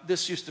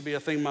 this used to be a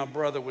thing my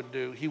brother would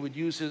do. He would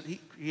use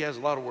he has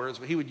a lot of words,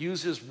 but he would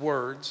use his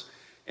words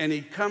and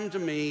he'd come to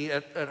me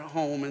at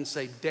home and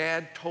say,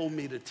 Dad told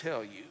me to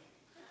tell you,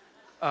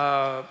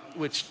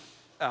 which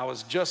I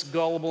was just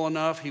gullible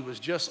enough. He was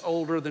just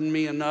older than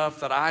me enough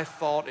that I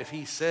thought if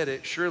he said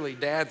it, surely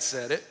Dad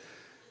said it.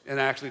 And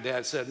actually,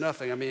 Dad said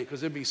nothing. I mean,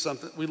 because it'd be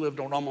something, we lived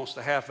on almost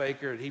a half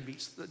acre,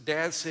 and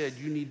Dad said,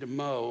 you need to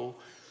mow,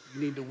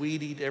 you need to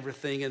weed eat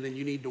everything, and then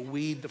you need to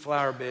weed the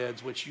flower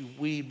beds, which you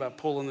weed by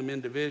pulling them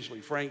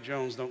individually. Frank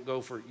Jones don't go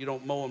for it. You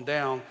don't mow them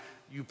down,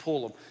 you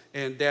pull them.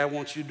 And Dad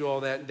wants you to do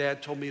all that, and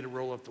Dad told me to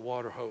roll up the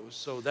water hose.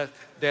 So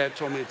Dad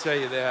told me to tell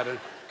you that. And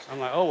I'm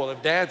like, oh, well,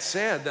 if Dad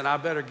said, then I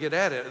better get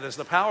at it. There's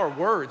the power of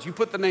words. You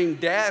put the name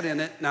Dad in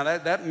it, now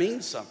that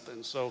means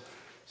something. So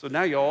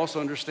now you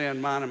also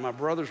understand mine and my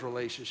brother's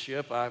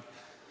relationship. I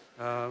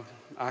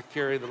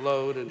carry the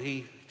load, and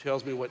he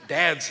tells me what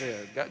Dad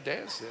said.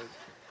 Dad said.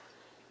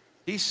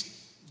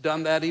 He's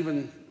done that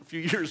even a few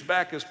years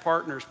back as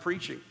partners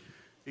preaching.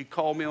 He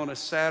called me on a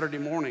Saturday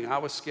morning. I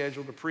was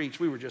scheduled to preach.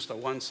 We were just a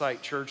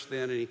one-site church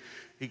then, and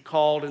he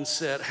called and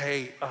said,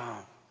 hey,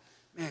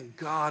 man,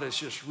 God has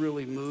just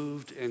really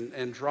moved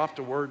and dropped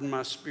a word in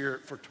my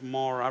spirit for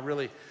tomorrow. I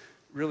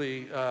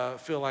really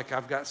feel like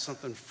I've got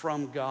something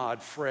from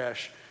God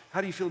fresh.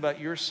 How do you feel about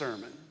your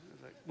sermon?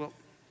 I was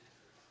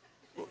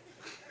like,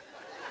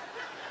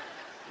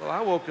 Well, I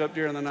woke up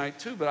during the night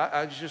too, but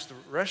I just a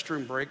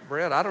restroom break,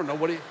 Brett. I don't know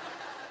what he.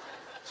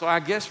 So I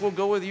guess we'll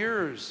go with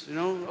yours. You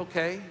know,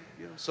 okay.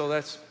 You know, so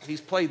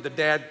he's played the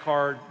dad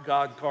card,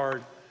 God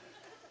card.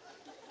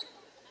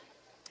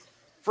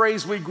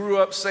 Phrase we grew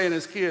up saying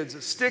as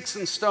kids: "Sticks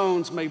and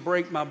stones may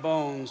break my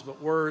bones,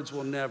 but words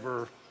will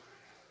never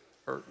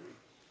hurt me."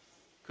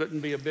 Couldn't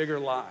be a bigger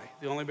lie.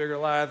 The only bigger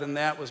lie than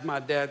that was my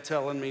dad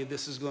telling me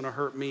this is going to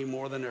hurt me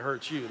more than it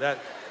hurts you. That.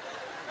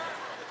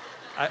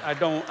 I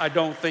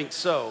don't think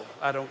so.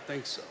 I don't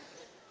think so.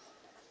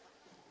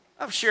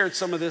 I've shared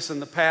some of this in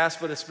the past,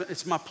 but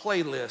it's my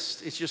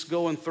playlist. It's just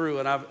going through,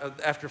 and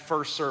after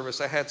first service,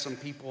 I had some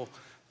people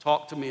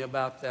talk to me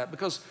about that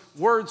because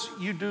words,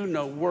 you do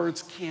know,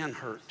 words can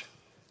hurt.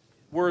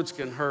 Words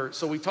can hurt.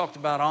 So we talked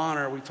about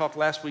honor. We talked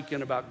last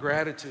weekend about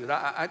gratitude.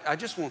 I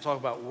just want to talk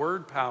about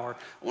word power.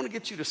 I want to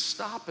get you to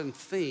stop and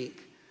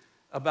think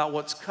about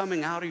what's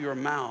coming out of your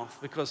mouth,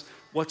 because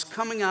what's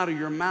coming out of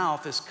your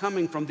mouth is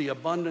coming from the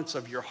abundance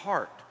of your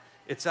heart.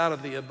 It's out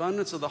of the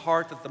abundance of the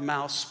heart that the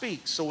mouth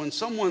speaks. So when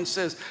someone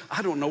says,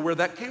 "I don't know where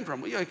that came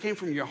from," well, yeah, it came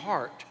from your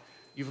heart.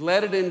 You've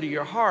let it into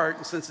your heart,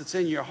 and since it's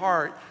in your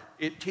heart,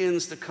 it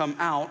tends to come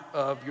out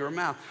of your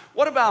mouth.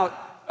 What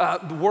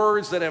about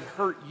words that have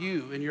hurt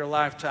you in your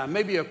lifetime?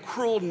 Maybe a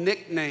cruel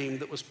nickname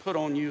that was put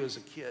on you as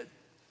a kid.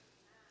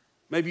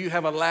 Maybe you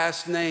have a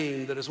last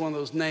name that is one of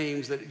those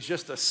names that is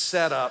just a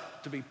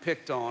setup to be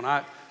picked on.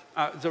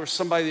 There was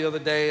somebody the other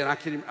day,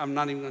 and I'm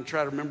not even going to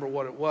try to remember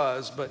what it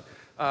was, but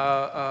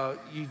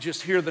you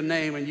just hear the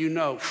name and you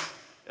know,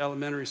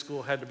 elementary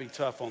school had to be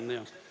tough on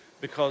them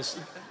because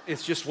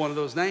it's just one of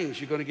those names.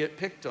 You're going to get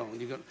picked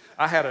on.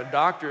 I had a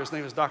doctor, his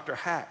name was Dr.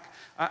 Hack.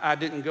 I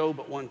didn't go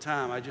but one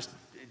time. It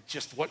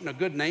just wasn't a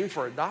good name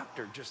for a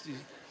doctor,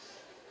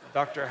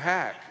 Dr.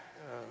 Hack.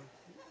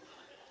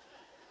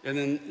 And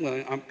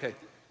then, okay,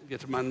 get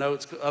to my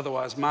notes,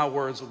 otherwise my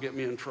words will get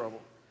me in trouble.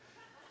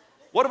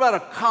 What about a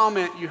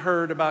comment you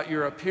heard about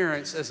your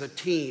appearance as a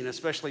teen,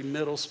 especially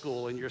middle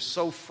school, and you're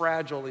so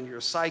fragile in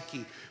your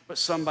psyche, but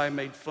somebody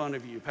made fun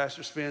of you?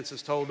 Pastor Spence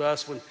has told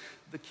us when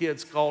the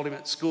kids called him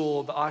at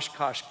school the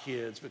Oshkosh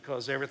kids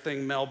because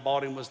everything Mel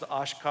bought him was the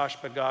Oshkosh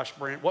Bagosh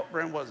brand. What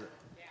brand was it?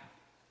 Gap.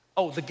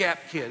 Oh, the Gap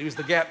kid. He was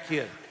the Gap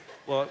kid.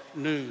 Well,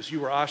 news, you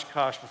were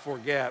Oshkosh before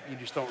Gap. You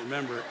just don't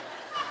remember it.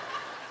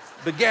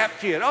 The Gap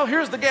kid. Oh,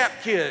 here's the Gap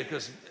kid,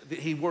 because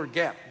he wore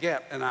Gap.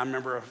 And I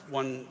remember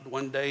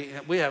one day,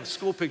 we have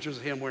school pictures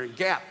of him wearing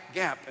Gap.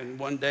 And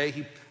one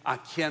day, I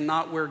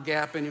cannot wear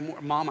Gap anymore.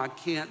 Mom, I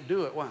can't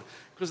do it. Why?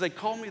 Because they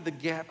call me the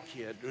Gap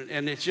kid.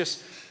 And it's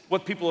just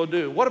what people will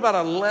do. What about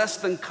a less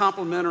than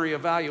complimentary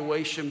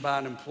evaluation by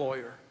an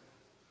employer?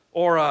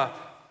 Or a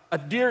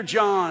Dear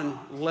John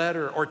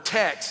letter or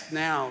text.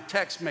 Now,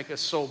 texts make us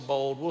so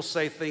bold. We'll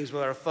say things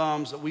with our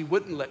thumbs that we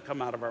wouldn't let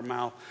come out of our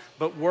mouth.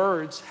 But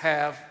words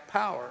have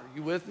power.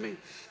 You with me?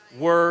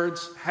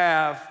 Words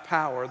have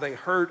power. They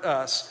hurt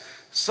us.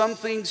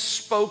 Something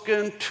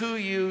spoken to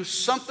you,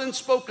 something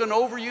spoken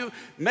over you,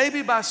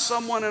 maybe by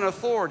someone in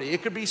authority.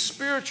 It could be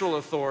spiritual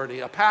authority,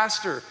 a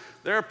pastor.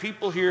 There are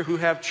people here who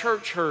have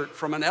church hurt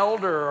from an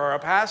elder or a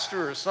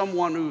pastor or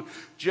someone who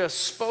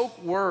just spoke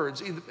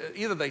words.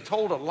 Either they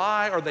told a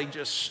lie or they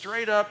just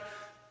straight up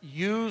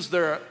used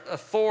their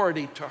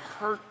authority to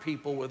hurt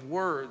people with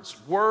words.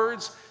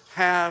 Words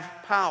have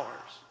powers.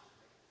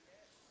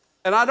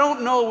 And I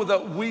don't know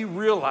that we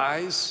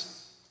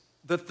realize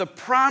that the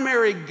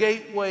primary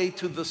gateway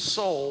to the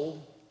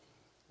soul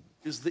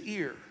is the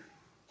ear.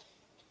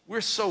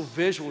 We're so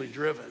visually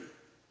driven.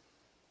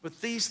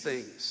 But these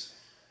things,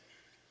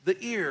 the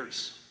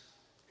ears.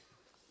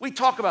 We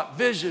talk about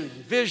vision,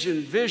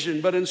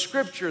 but in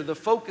Scripture, the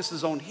focus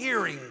is on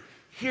hearing.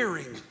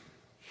 Romans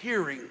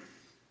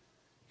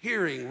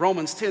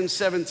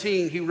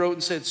 10:17, he wrote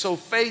and said, so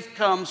faith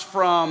comes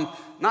from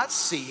not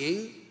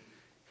seeing,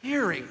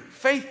 hearing.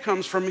 Faith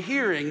comes from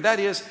hearing. That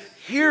is,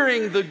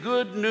 hearing the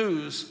good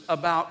news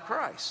about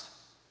Christ.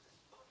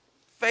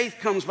 Faith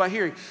comes by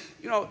hearing.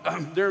 You know,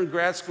 during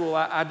grad school,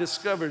 I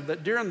discovered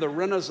that during the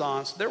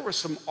Renaissance, there were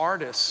some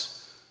artists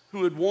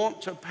who would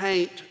want to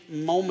paint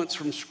moments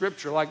from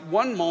Scripture. Like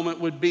one moment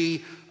would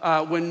be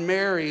when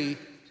Mary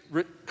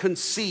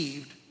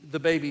conceived the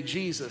baby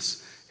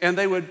Jesus. And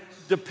they would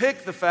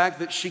depict the fact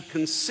that she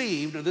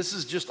conceived. Now, this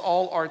is just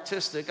all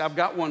artistic. I've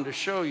got one to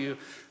show you.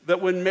 That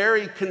when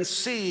Mary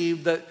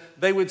conceived, that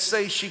they would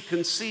say she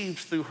conceived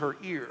through her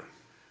ear.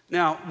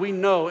 Now, we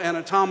know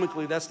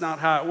anatomically that's not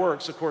how it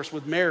works. Of course,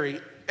 with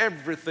Mary,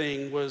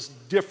 everything was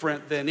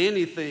different than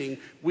anything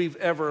we've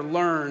ever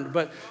learned.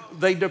 But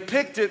they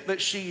depict it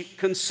that she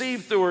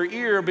conceived through her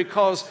ear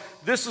because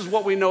this is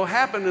what we know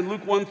happened in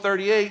Luke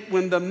 1:38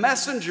 when the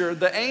messenger,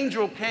 the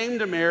angel, came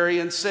to Mary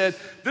and said,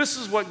 this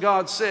is what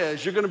God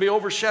says. You're going to be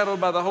overshadowed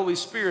by the Holy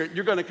Spirit.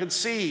 You're going to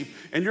conceive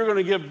and you're going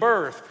to give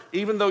birth,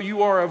 even though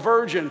you are a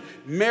virgin.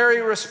 Mary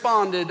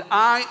responded,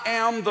 I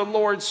am the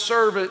Lord's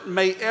servant.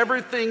 May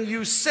everything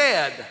you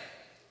said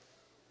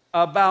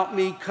about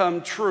me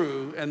come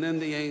true. And then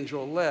the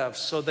angel left.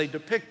 So they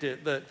depict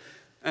it that,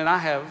 and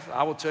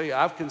I will tell you,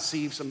 I've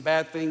conceived some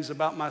bad things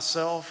about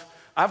myself.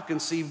 I've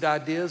conceived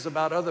ideas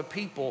about other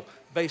people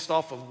based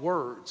off of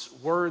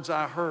words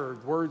I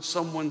heard, words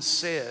someone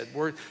said.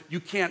 You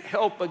can't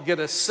help but get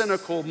a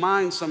cynical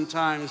mind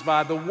sometimes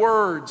by the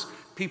words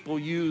people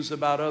use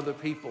about other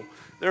people.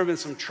 There have been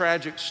some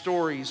tragic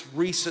stories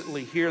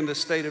recently here in the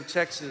state of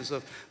Texas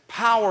of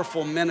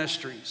powerful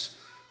ministries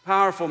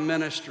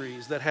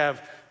that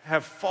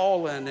have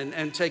fallen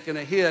and taken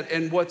a hit.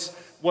 And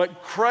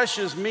what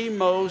crushes me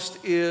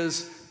most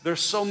is there's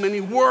so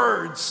many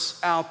words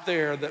out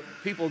there that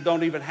people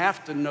don't even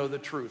have to know the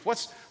truth.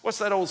 What's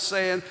that old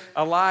saying?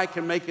 A lie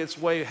can make its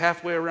way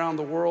halfway around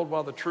the world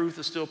while the truth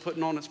is still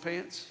putting on its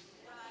pants.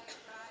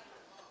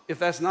 If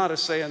that's not a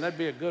saying, that'd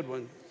be a good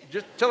one.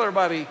 Just tell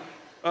everybody,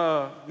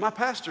 my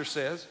pastor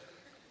says,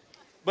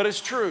 but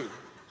it's true.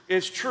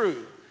 It's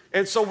true.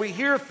 And so we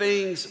hear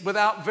things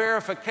without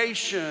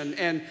verification,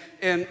 and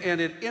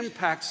it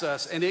impacts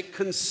us, and it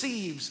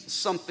conceives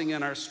something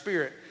in our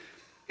spirit.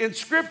 In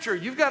Scripture,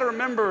 you've got to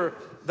remember,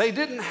 they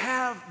didn't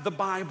have the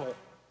Bible.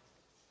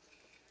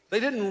 They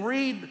didn't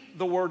read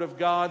the Word of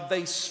God.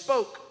 They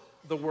spoke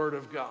the Word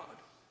of God.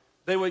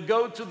 They would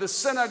go to the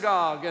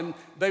synagogue, and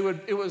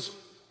it was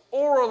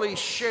orally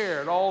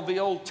shared, all the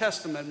Old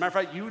Testament. Matter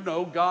of fact, you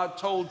know, God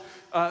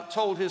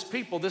told his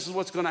people, this is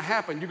what's going to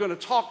happen. You're going to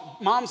talk,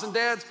 moms and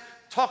dads,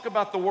 talk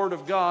about the Word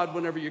of God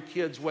whenever your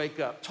kids wake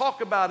up. Talk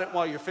about it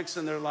while you're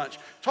fixing their lunch.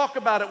 Talk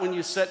about it when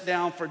you sit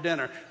down for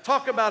dinner.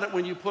 Talk about it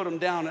when you put them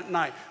down at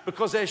night.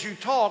 Because as you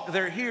talk,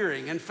 they're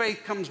hearing, and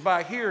faith comes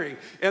by hearing.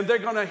 And they're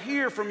going to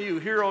hear from you.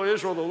 Hear, O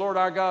Israel, the Lord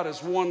our God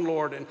is one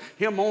Lord, and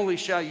Him only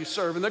shall you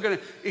serve. And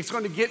it's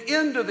going to get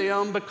into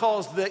them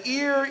because the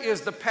ear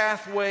is the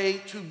pathway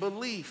to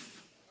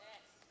belief.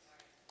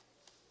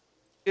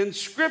 In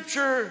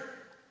Scripture,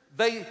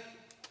 they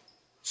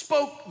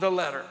spoke the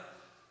letter.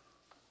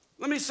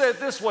 Let me say it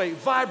this way.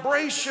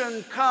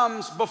 Vibration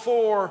comes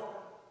before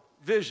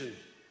vision.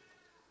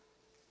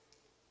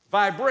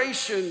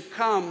 Vibration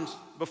comes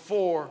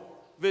before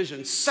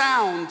vision.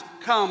 Sound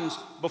comes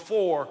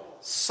before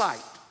sight.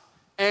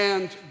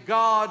 And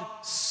God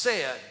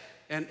said,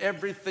 and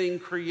everything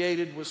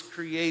created was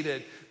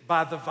created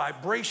by the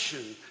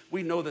vibration.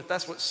 We know that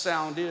that's what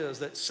sound is.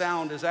 That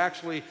sound is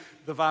actually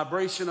the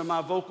vibration of my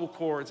vocal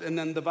cords, and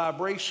then the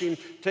vibration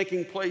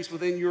taking place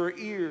within your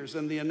ears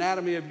and the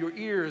anatomy of your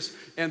ears,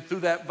 and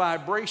through that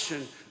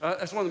vibration,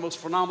 that's one of the most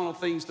phenomenal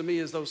things to me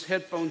is those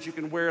headphones you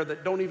can wear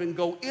that don't even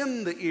go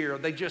in the ear.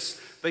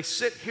 They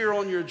sit here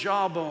on your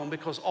jawbone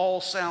because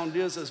all sound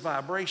is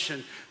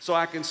vibration. So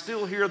I can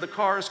still hear the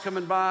cars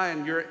coming by,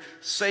 and you're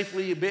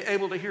safely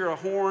able to hear a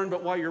horn,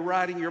 but while you're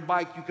riding your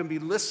bike, you can be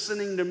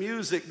listening to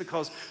music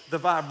because the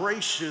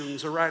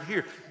vibrations are right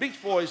here.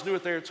 Beach Boys knew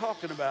what they were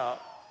talking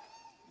about.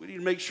 We need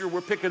to make sure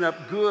we're picking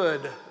up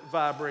good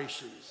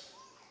vibrations.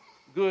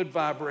 Good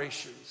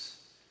vibrations.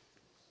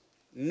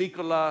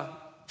 Nikola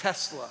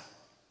Tesla,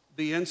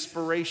 the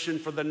inspiration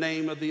for the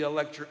name of the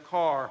electric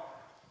car,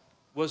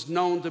 was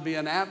known to be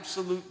an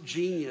absolute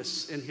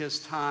genius in his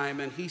time.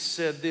 And he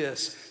said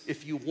this: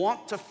 if you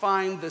want to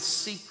find the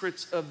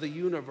secrets of the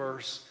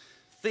universe,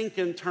 think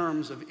in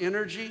terms of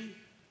energy,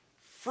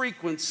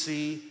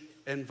 frequency,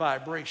 and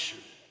vibration.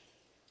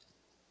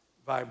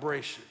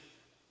 Vibration.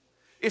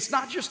 It's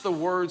not just the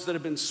words that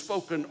have been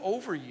spoken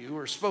over you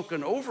or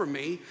spoken over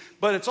me,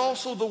 but it's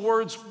also the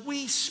words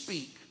we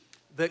speak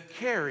that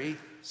carry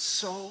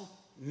so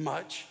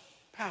much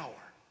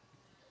power.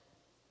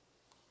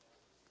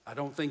 I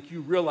don't think you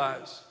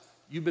realize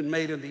you've been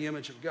made in the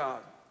image of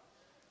God.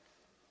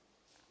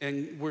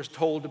 And we're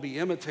told to be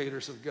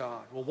imitators of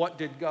God. Well, what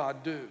did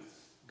God do?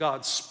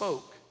 God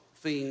spoke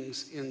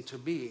things into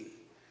being.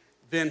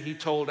 Then He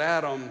told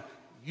Adam,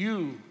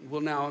 you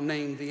will now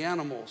name the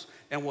animals.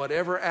 And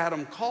whatever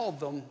Adam called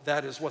them,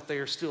 that is what they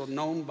are still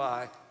known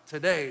by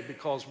today,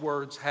 because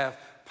words have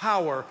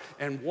power.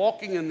 And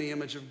walking in the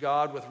image of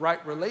God with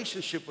right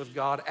relationship with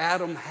God,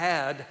 Adam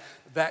had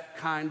that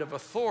kind of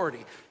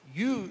authority.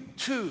 You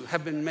too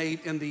have been made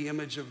in the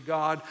image of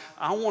God.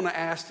 I want to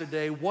ask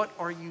today, what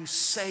are you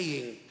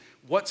saying?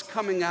 What's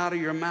coming out of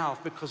your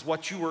mouth? Because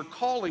what you are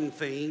calling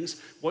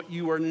things, what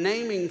you are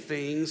naming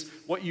things,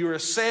 what you are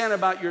saying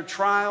about your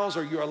trials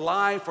or your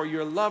life or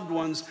your loved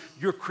ones,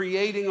 you're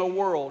creating a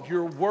world.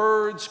 Your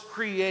words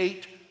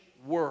create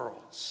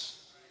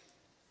worlds.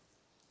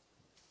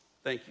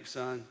 Thank you,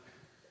 son.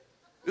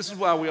 This is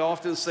why we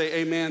often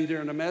say amen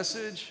during a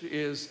message,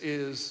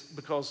 is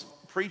because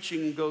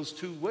preaching goes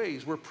two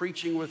ways. We're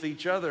preaching with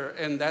each other,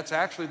 and that's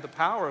actually the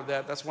power of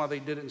that. That's why they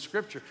did it in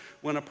Scripture.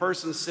 When a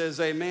person says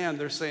amen,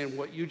 they're saying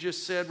what you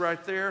just said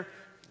right there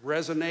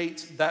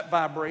resonates, that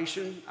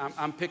vibration.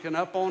 I'm picking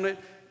up on it,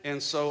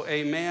 and so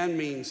amen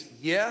means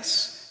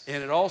yes,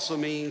 and it also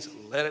means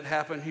let it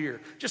happen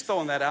here. Just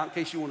throwing that out in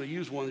case you want to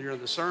use one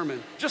during the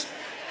sermon. Just,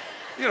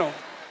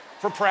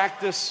 for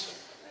practice.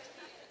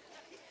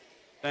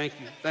 Thank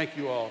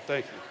you all,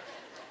 thank you.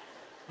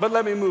 But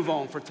let me move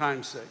on for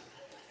time's sake.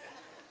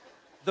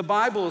 The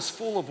Bible is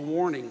full of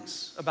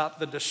warnings about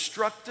the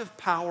destructive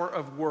power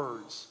of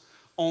words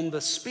on the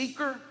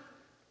speaker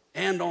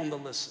and on the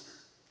listener.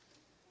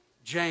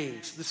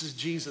 James, this is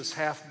Jesus'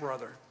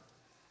 half-brother.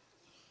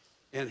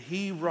 And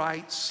he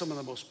writes some of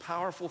the most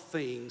powerful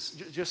things.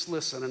 Just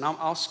listen, and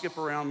I'll skip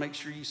around, make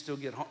sure you still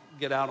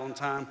get out on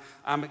time.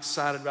 I'm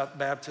excited about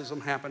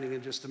baptism happening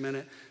in just a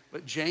minute.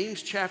 But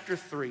James chapter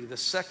 3, the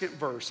second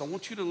verse, I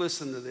want you to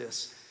listen to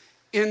this.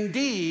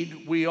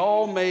 Indeed, we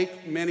all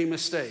make many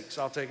mistakes.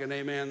 I'll take an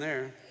amen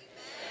there.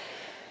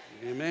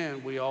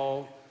 Amen.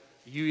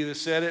 You either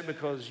said it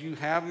because you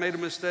have made a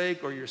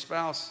mistake or your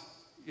spouse,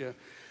 yeah.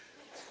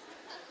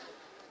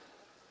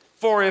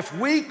 For if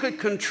we could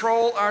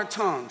control our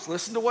tongues,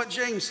 listen to what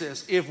James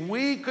says, if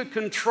we could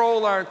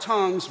control our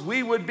tongues,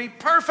 we would be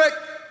perfect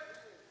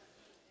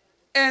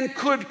and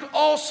could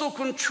also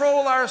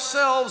control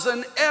ourselves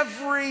in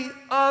every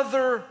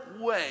other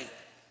way.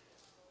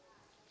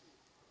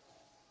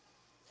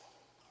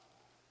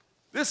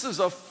 This is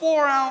a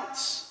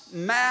 4-ounce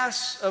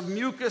mass of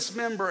mucous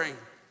membrane.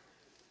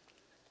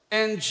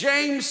 And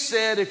James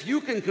said, if you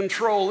can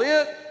control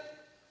it,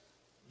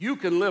 you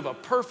can live a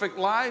perfect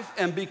life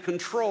and be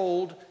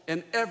controlled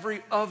in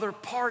every other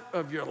part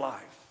of your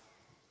life.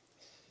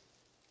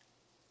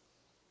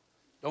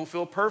 Don't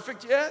feel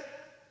perfect yet?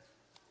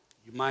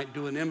 You might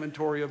do an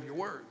inventory of your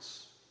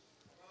words.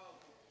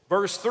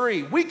 Verse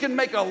 3, we can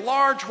make a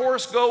large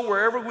horse go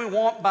wherever we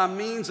want by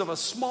means of a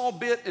small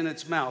bit in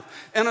its mouth.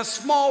 And a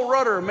small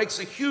rudder makes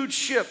a huge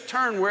ship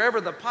turn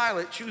wherever the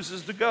pilot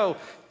chooses to go,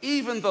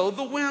 even though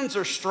the winds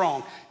are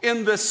strong.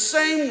 In the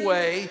same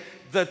way,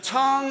 the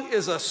tongue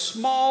is a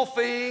small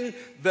thing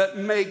that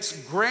makes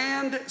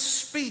grand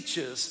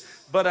speeches,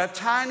 but a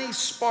tiny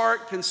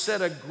spark can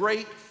set a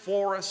great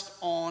forest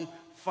on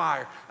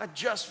fire. I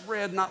just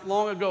read not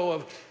long ago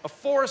of a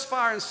forest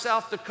fire in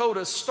South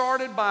Dakota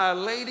started by a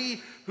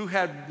lady who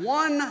had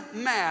one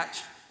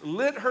match,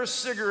 lit her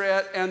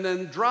cigarette, and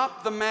then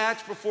dropped the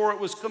match before it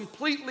was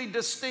completely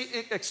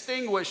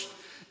extinguished.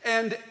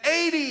 And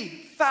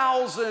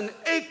 80,000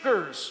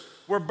 acres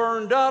were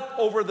burned up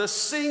over the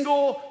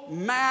single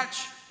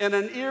match in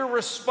an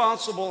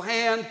irresponsible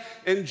hand.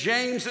 And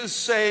James is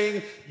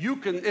saying,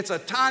 it's a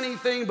tiny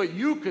thing, but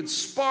you could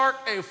spark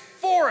a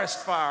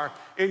forest fire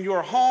in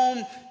your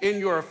home, in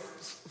your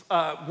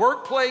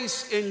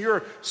workplace, in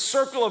your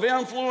circle of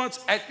influence,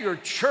 at your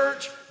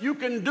church. You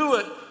can do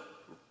it,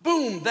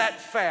 boom, that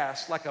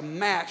fast, like a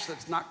match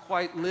that's not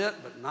quite lit,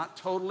 but not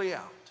totally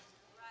out.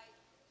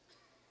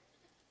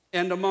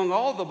 And among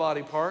all the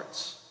body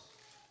parts,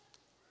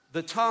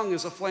 the tongue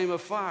is a flame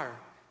of fire.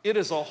 It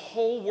is a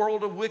whole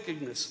world of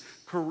wickedness,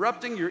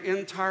 corrupting your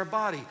entire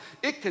body.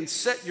 It can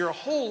set your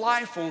whole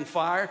life on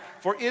fire,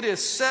 for it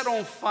is set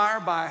on fire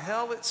by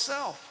hell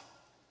itself.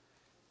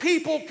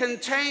 People can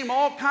tame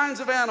all kinds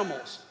of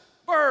animals,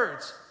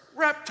 birds,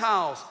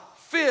 reptiles,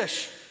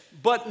 fish,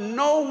 but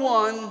no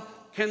one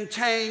can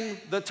tame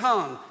the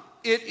tongue.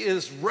 It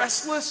is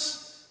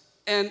restless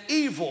and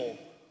evil,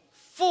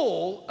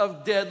 full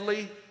of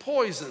deadly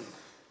poison.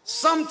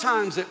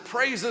 Sometimes it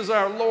praises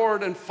our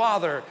Lord and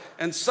Father,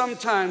 and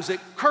sometimes it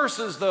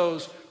curses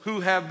those who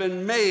have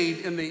been made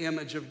in the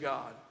image of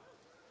God.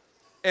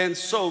 And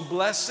so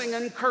blessing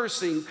and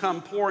cursing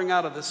come pouring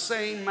out of the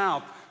same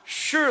mouth.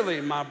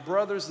 Surely, my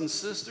brothers and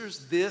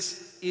sisters,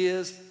 this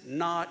is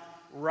not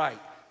right.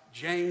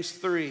 James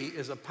 3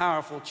 is a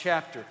powerful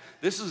chapter.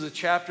 This is a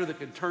chapter that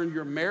can turn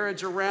your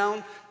marriage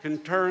around, can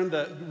turn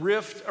the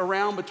rift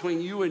around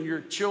between you and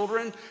your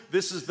children.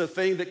 This is the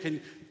thing that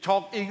can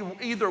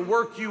either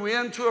work you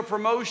into a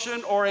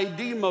promotion or a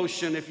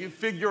demotion if you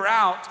figure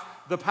out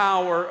the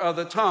power of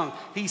the tongue.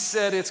 He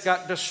said it's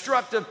got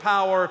destructive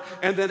power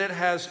and that it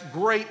has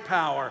great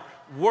power.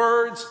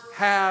 Words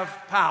have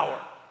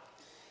power.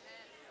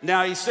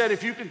 Now, he said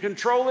if you can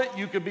control it,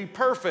 you could be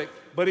perfect.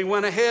 But he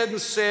went ahead and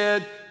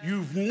said,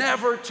 you've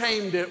never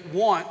tamed it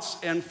once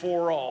and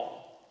for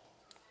all.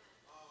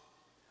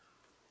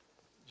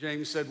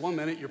 James said, one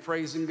minute you're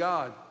praising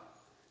God.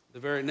 The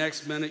very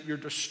next minute you're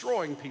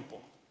destroying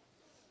people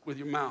with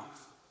your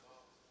mouth.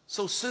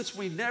 So since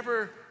we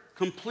never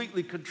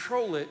completely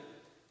control it,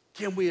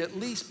 can we at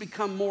least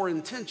become more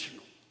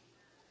intentional?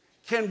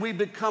 Can we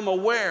become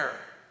aware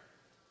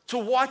to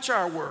watch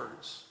our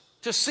words,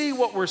 to see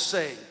what we're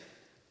saying?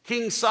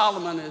 King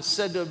Solomon is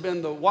said to have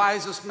been the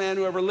wisest man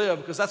who ever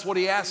lived, because that's what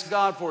he asked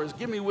God for, is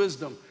give me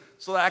wisdom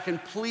so that I can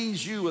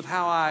please you with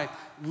how I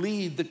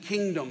lead the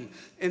kingdom.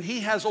 And he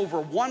has over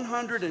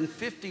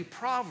 150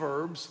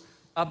 proverbs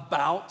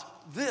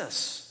about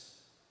this.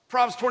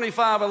 Proverbs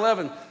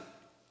 25:11.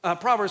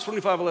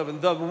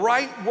 The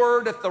right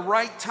word at the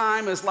right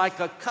time is like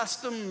a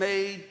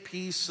custom-made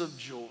piece of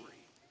jewelry.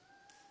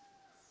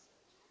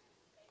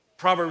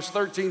 Proverbs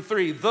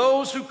 13:3.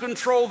 Those who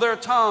control their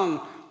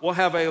tongue will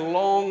have a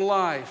long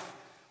life.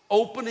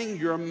 Opening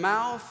your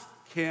mouth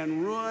can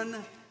ruin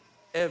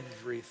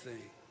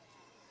everything.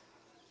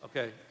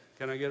 Okay,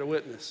 can I get a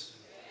witness?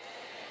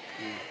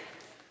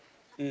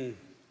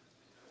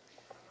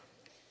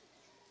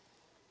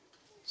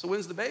 So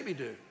when's the baby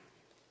due?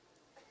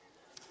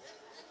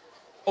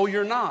 Oh,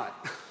 you're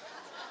not.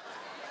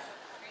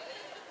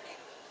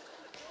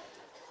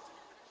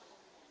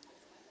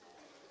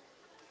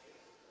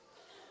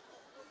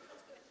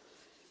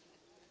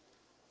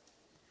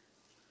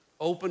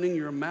 Opening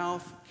your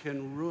mouth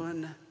can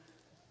ruin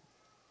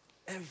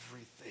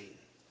everything.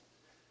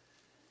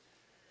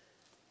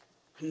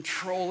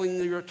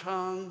 Controlling your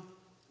tongue,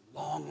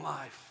 long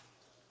life.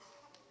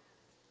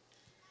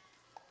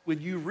 When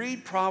you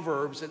read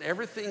Proverbs and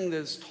everything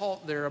that's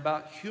taught there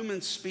about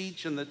human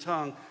speech and the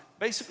tongue,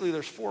 basically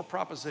there's 4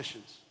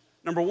 propositions.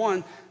 Number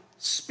 1,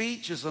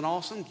 speech is an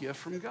awesome gift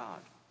from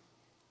God.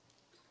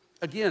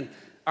 Again,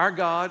 our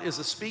God is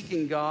a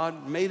speaking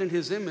God, made in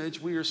his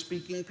image. We are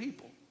speaking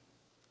people.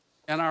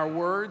 And our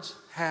words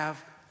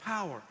have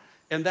power.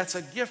 And that's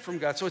a gift from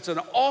God. So it's an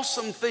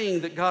awesome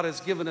thing that God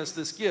has given us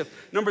this gift.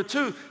 Number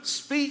 2,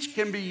 speech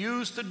can be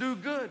used to do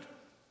good.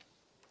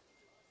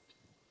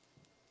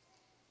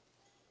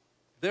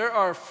 There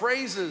are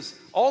phrases,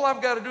 all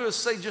I've got to do is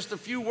say just a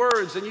few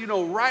words, and you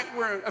know right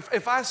where,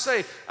 if I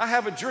say, I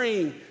have a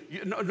dream,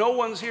 no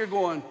one's here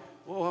going,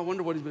 well, I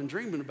wonder what he's been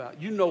dreaming about.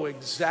 You know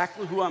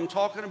exactly who I'm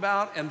talking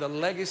about and the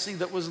legacy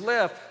that was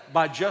left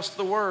by just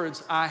the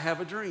words, I have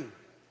a dream.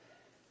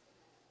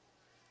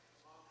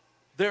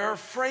 There are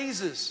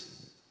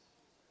phrases,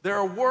 there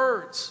are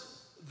words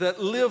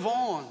that live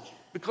on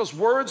because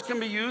words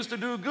can be used to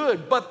do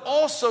good, but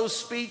also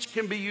speech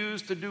can be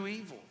used to do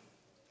evil.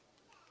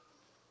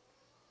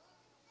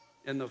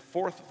 And the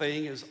 4th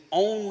thing is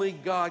only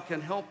God can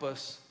help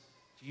us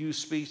to use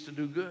speech to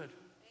do good. Amen.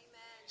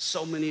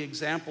 So many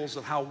examples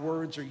of how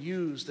words are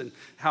used and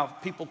how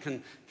people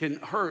can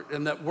hurt,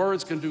 and that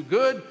words can do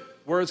good,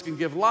 words can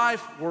give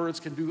life,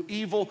 words can do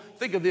evil.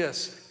 Think of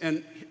this,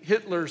 in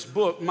Hitler's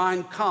book,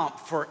 Mein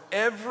Kampf, for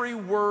every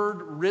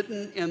word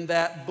written in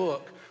that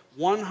book,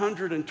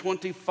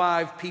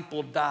 125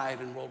 people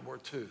died in World War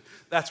II.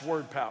 That's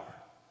word power.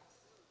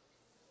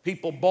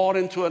 People bought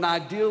into an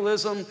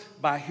idealism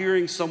by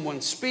hearing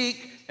someone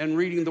speak and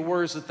reading the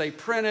words that they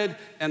printed,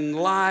 and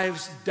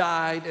lives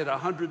died at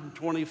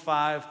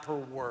 125 per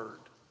word.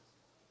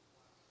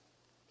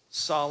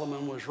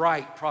 Solomon was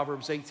right,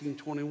 Proverbs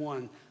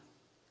 18:21.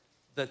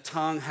 The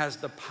tongue has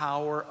the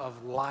power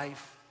of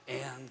life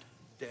and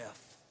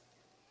death.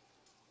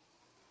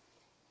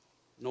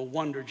 No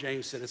wonder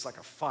James said it's like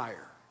a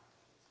fire.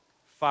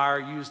 Fire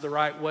used the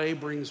right way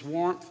brings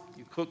warmth.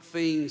 You cook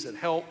things, it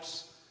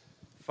helps.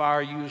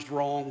 Fire used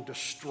wrong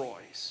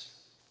destroys.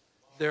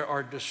 There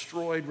are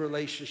destroyed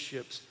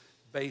relationships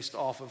based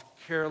off of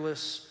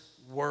careless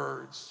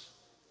words.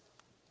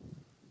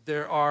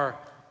 There are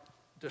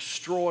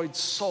destroyed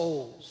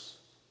souls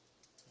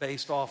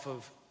based off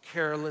of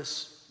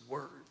careless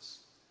words.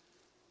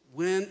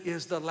 When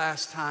is the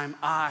last time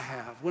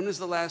when is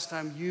the last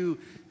time you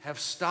have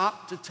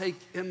stopped to take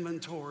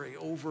inventory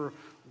over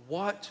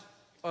what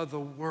are the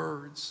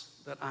words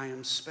that I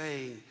am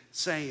saying?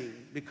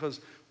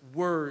 Because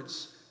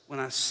words, when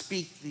I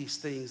speak these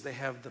things, they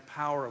have the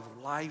power of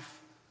life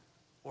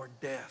or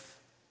death.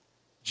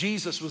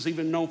 Jesus was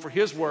even known for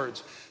his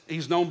words.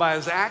 He's known by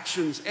his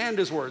actions and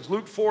his words.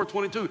 Luke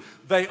 4:22,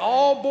 they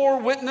all bore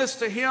witness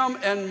to him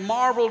and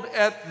marveled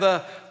at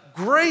the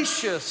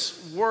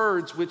gracious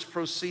words which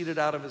proceeded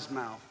out of his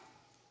mouth.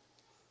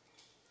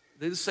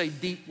 They didn't say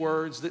deep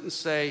words, didn't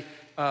say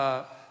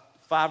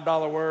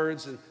 $5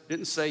 words, and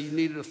didn't say you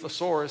needed a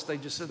thesaurus. They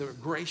just said they were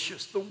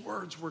gracious. The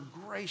words were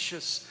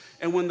gracious.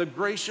 And when the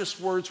gracious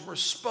words were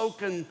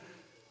spoken,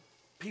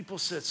 people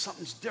said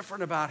something's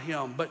different about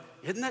him. But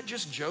isn't that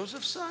just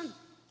Joseph's son?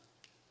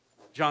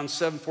 John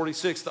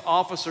 7:46, the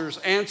officers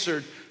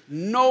answered,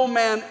 no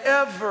man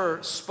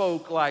ever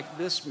spoke like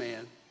this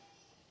man.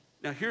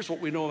 Now, here's what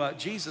we know about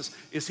Jesus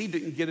is he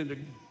didn't get into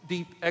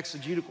deep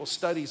exegetical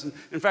studies. And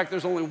in fact,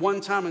 there's only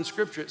one time in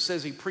Scripture it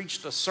says he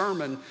preached a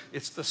sermon.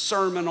 It's the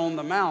Sermon on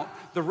the Mount.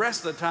 The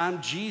rest of the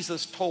time,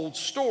 Jesus told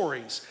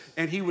stories,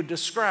 and he would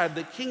describe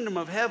the kingdom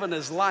of heaven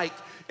as like,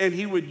 and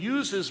he would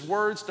use his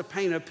words to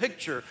paint a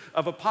picture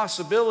of a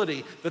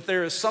possibility that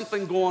there is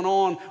something going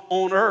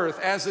on earth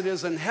as it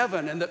is in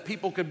heaven, and that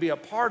people could be a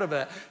part of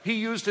it. He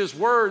used his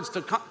words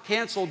to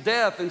cancel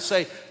death and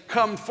say,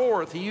 come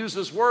forth. He used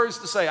his words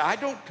to say, I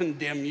don't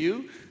condemn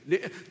you.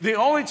 The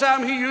only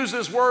time he used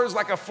his words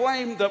like a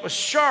flame that was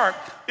sharp,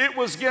 it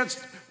was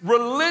against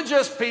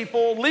religious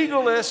people,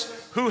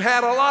 legalists, who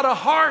had a lot of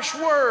harsh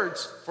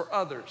words for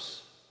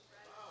others.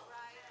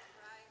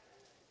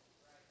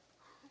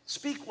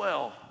 Speak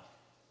well.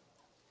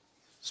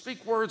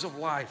 Speak words of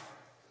life,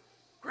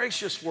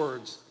 gracious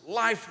words,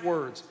 life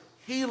words,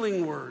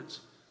 healing words,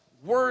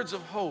 words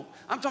of hope.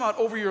 I'm talking about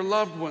over your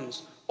loved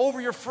ones,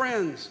 over your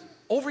friends,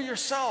 over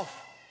yourself.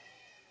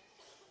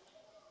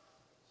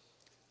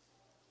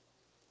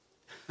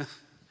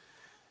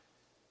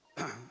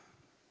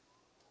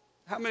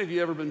 How many of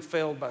you ever been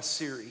failed by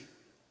Siri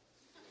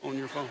on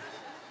your phone?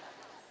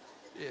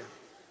 Yeah.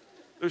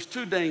 There's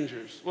two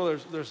dangers. Well,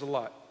 there's a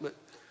lot. But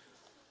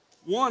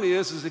one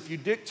is if you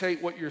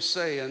dictate what you're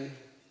saying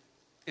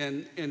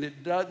and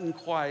it doesn't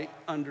quite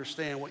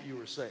understand what you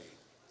were saying.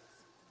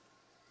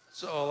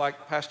 So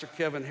like Pastor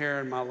Kevin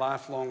Herron, my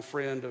lifelong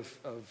friend of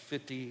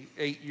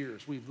 58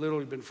 years. We've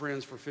literally been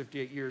friends for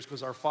 58 years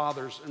because our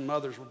fathers and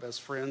mothers were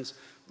best friends.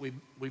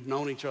 We've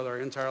known each other our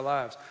entire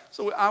lives.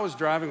 So I was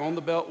driving on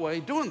the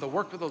Beltway, doing the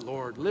work of the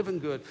Lord, living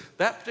good.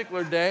 That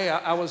particular day,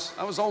 I was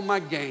on my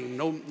game.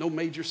 No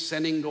major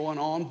sinning going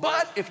on.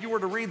 But if you were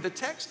to read the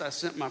text I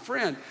sent my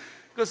friend,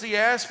 because he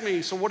asked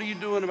me, so what are you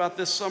doing about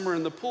this summer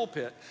in the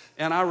pulpit?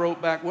 And I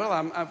wrote back, well,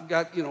 I've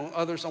got,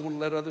 others, I want to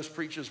let others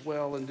preach as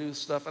well and do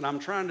stuff. And I'm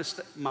trying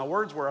to, my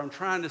words were, I'm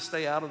trying to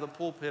stay out of the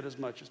pulpit as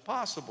much as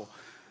possible.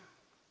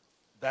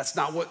 That's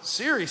not what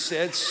Siri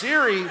said.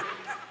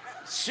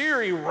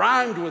 Siri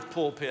rhymed with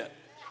pulpit.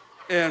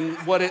 And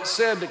what it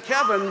said to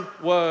Kevin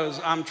was,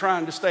 I'm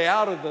trying to stay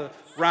out of the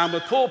rhyme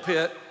with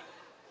pulpit.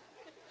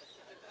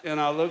 And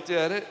I looked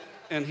at it,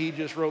 and he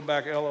just wrote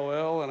back,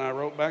 LOL. And I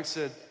wrote back,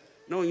 said,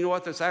 no, you know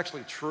what, that's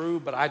actually true,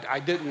 but I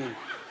didn't,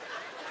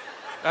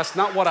 that's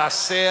not what I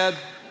said.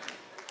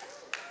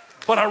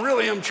 But I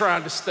really am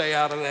trying to stay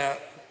out of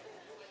that.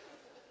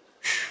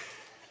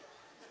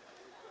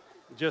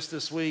 Just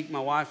this week, my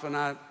wife and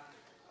I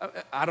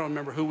don't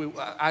remember who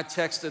I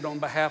texted on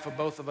behalf of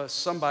both of us,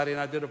 somebody,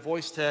 and I did a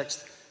voice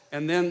text.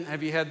 And then,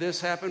 have you had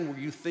this happen where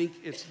you think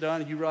it's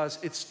done, and you realize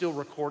it's still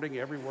recording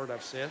every word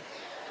I've said?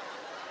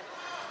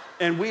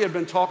 And we had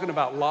been talking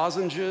about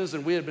lozenges,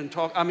 and we had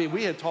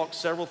talked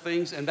several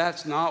things, and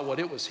that's not what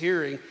it was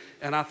hearing.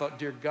 And I thought,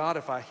 dear God,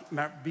 if I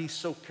might be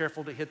so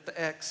careful to hit the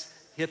X,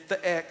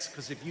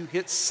 because if you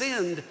hit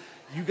send,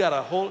 you got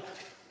a whole,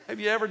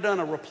 have you ever done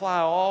a reply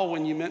all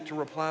when you meant to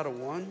reply to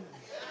one?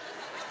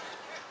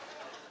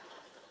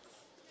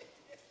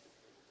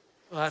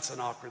 Well, that's an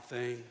awkward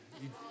thing.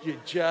 You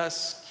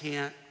just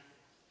can't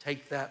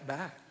take that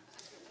back.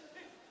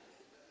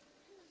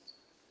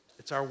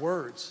 It's our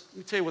words. Let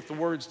me tell you what the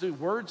words do.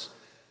 Words,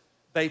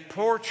 they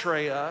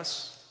portray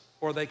us,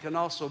 or they can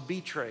also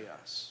betray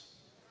us.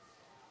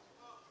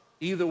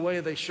 Either way,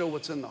 they show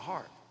what's in the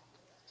heart.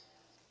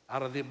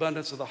 Out of the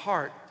abundance of the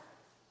heart,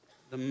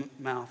 the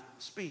mouth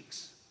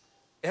speaks.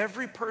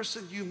 Every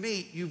person you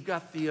meet, you've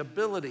got the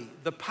ability,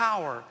 the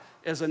power,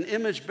 as an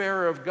image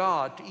bearer of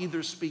God, to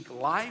either speak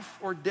life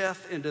or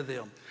death into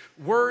them.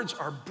 Words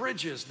are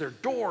bridges, they're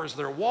doors,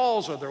 they're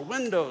walls, or they're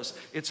windows.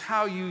 It's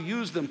how you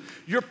use them.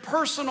 Your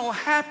personal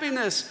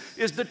happiness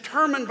is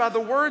determined by the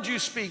words you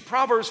speak.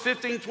 Proverbs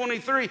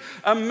 15:23,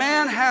 a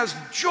man has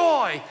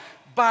joy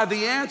by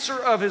the answer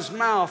of his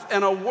mouth,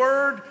 and a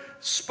word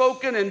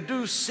spoken in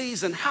due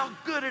season. How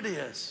good it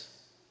is.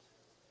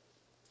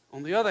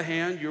 On the other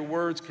hand, your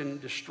words can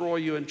destroy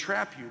you and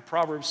trap you.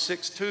 Proverbs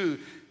 6:2,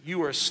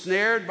 you are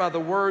snared by the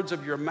words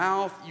of your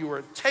mouth. You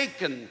are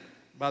taken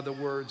by the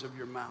words of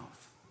your mouth.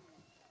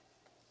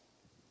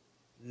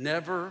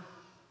 Never,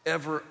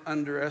 ever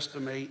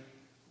underestimate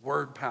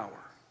word power.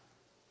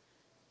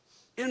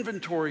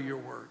 Inventory your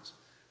words.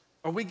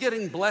 Are we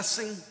getting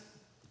blessing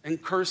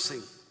and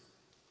cursing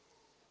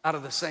out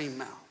of the same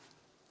mouth?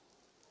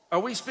 Are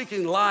we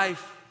speaking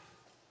life,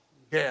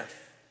 death?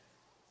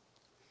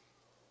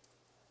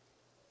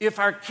 If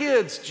our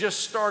kids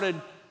just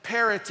started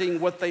parroting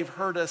what they've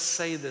heard us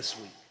say this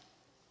week.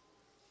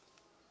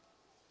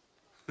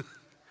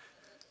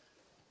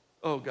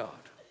 Oh, God.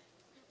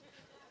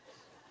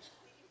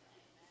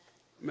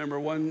 Remember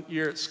one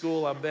year at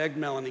school, I begged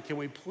Melanie, can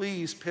we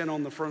please pin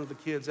on the front of the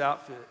kids'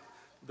 outfit,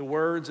 the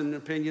words and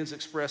opinions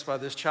expressed by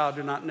this child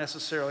do not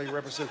necessarily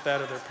represent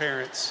that of their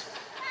parents.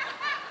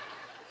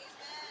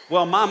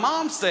 Well, my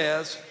mom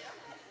says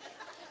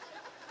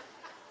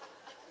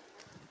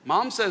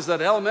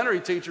that elementary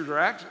teachers are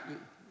actually,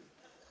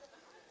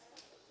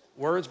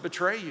 words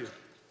betray you.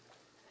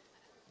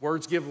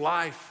 Words give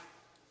life.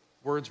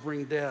 Words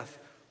bring death.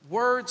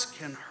 Words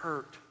can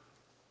hurt.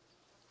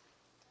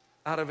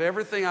 Out of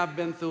everything I've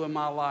been through in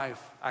my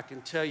life, I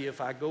can tell you if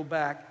I go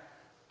back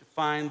to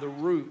find the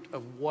root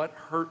of what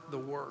hurt the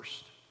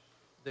worst,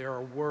 there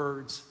are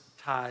words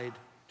tied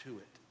to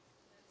it.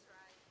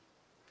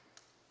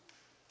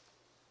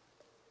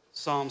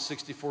 Psalm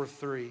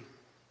 64:3.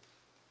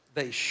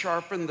 They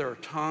sharpen their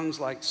tongues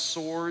like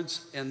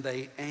swords, and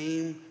they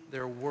aim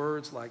their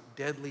words like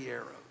deadly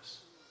arrows.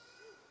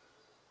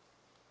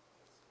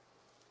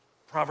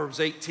 Proverbs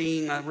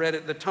 18, I read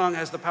it, the tongue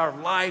has the power of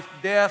life,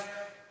 death.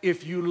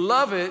 If you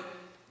love it,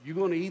 you're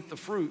going to eat the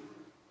fruit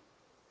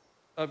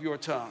of your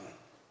tongue.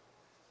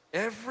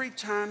 Every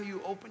time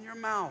you open your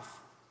mouth,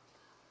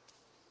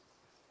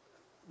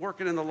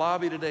 working in the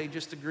lobby today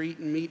just to greet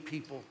and meet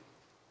people,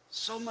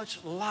 so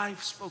much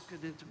life spoken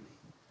into me.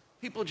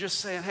 People just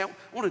saying, hey, I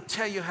want to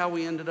tell you how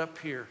we ended up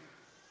here.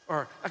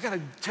 Or I got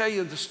to tell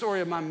you the story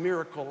of my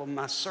miracle, of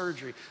my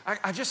surgery.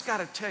 I just got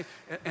to tell you.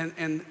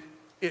 And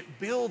it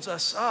builds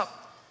us up.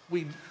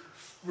 We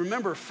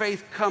remember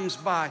faith comes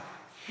by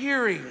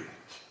hearing.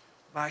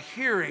 By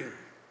hearing.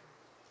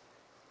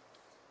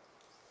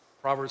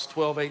 Proverbs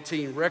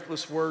 12:18,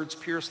 reckless words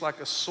pierce like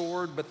a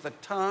sword, but the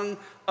tongue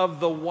of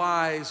the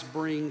wise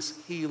brings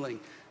healing.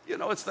 You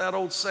know, it's that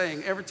old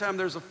saying, every time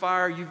there's a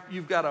fire,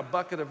 you've got a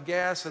bucket of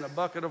gas and a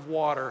bucket of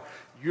water.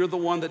 You're the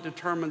one that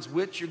determines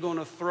which you're going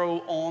to throw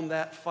on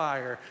that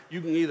fire.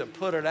 You can either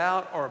put it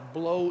out or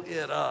blow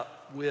it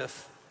up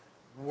with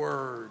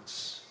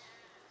words.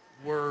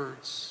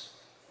 Words,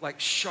 like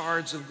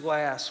shards of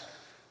glass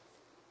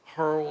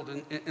hurled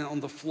and on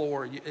the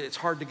floor. It's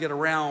hard to get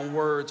around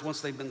words once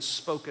they've been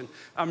spoken.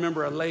 I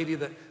remember a lady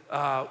that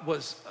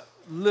was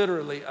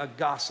literally a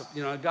gossip.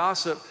 You know, a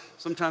gossip,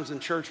 sometimes in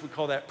church we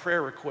call that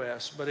prayer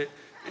request, but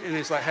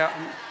it's like, how,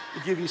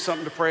 give you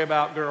something to pray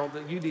about, girl,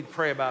 that you need to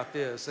pray about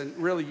this. And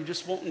really, you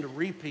just want them to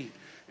repeat.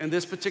 And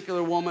this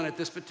particular woman at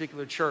this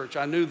particular church,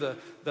 I knew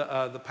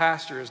the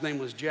pastor, his name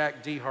was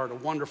Jack Dehart, a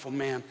wonderful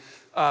man.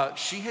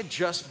 She had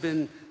just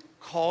been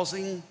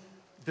causing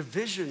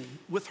division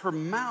with her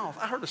mouth.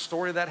 I heard a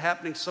story of that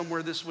happening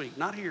somewhere this week,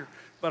 not here,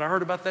 but I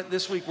heard about that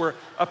this week, where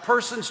a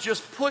person's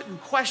just putting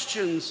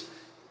questions,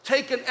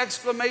 taking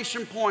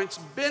exclamation points,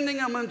 bending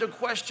them into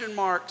question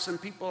marks,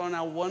 and people are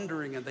now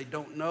wondering and they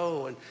don't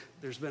know. And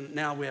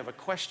now we have a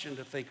question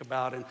to think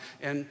about.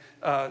 And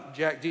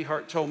Jack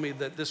Dehart told me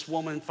that this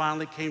woman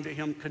finally came to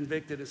him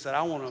convicted and said,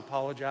 I want to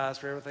apologize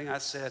for everything I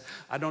said.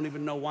 I don't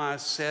even know why I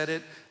said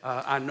it.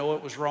 I know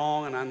it was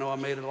wrong, and I know I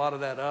made a lot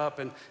of that up.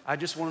 And I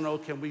just want to know,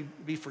 can we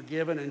be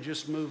forgiven and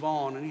just move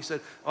on? And he said,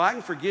 well, I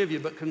can forgive you,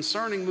 but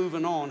concerning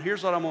moving on,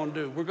 here's what I'm going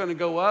to do. We're going to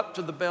go up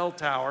to the bell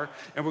tower,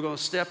 and we're going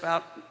to step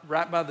out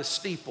right by the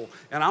steeple.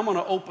 And I'm going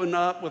to open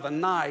up with a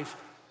knife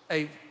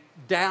a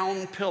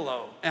down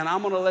pillow, and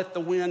I'm going to let the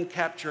wind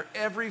capture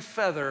every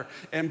feather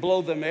and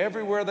blow them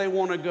everywhere they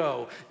want to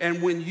go.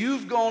 And when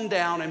you've gone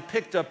down and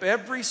picked up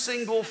every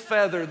single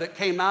feather that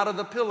came out of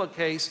the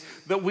pillowcase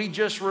that we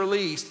just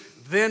released,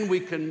 then we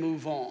can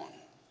move on.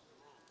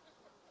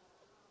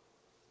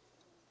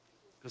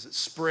 Because it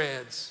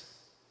spreads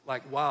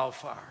like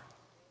wildfire.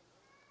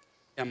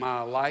 Am I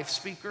a life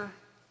speaker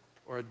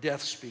or a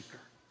death speaker?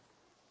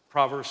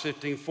 Proverbs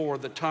 15:4,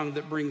 the tongue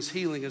that brings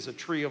healing is a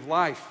tree of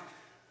life,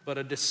 but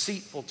a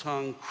deceitful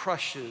tongue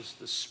crushes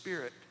the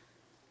spirit.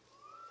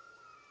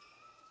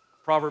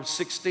 Proverbs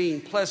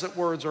 16, pleasant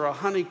words are a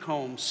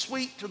honeycomb,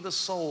 sweet to the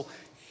soul,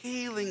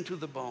 healing to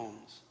the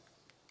bones.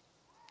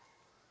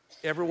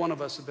 Every one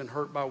of us have been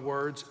hurt by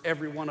words.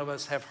 Every one of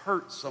us have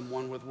hurt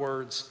someone with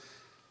words.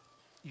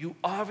 You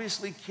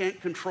obviously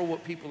can't control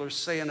what people are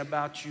saying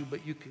about you,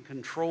 but you can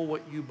control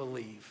what you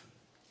believe.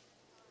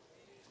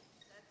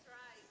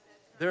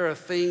 There are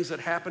things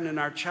that happen in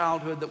our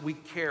childhood that we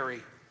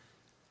carry.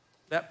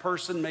 That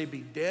person may be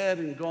dead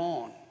and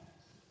gone,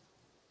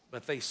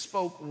 but they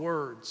spoke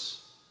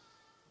words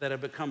that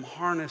have become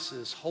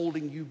harnesses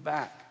holding you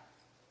back.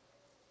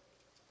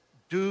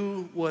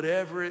 Do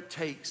whatever it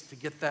takes to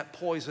get that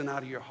poison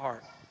out of your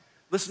heart.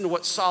 Listen to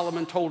what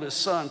Solomon told his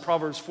son,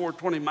 Proverbs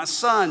 4:20. My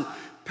son,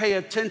 pay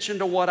attention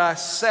to what I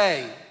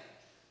say.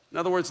 In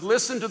other words,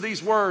 listen to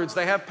these words.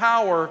 They have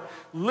power.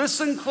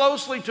 Listen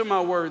closely to my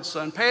words,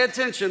 son. Pay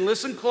attention.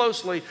 Listen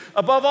closely.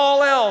 Above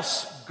all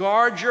else,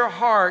 guard your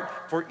heart,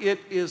 for it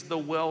is the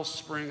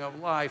wellspring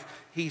of life.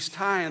 He's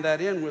tying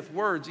that in with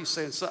words. He's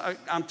saying,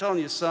 I'm telling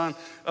you, son,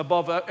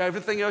 above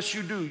everything else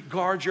you do,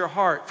 guard your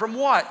heart. From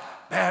what?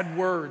 Bad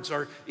words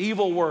or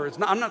evil words.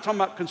 Now, I'm not talking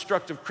about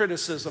constructive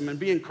criticism and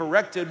being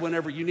corrected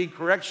whenever you need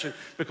correction,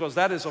 because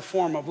that is a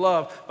form of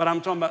love. But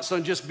I'm talking about,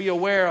 son, just be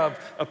aware of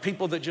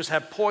people that just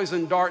have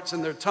poison darts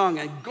in their tongue,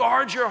 and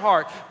guard your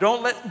heart.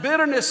 Don't let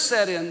bitterness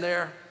set in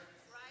there.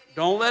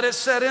 Don't let it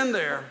set in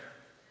there.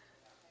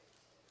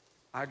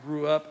 I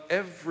grew up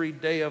every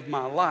day of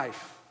my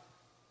life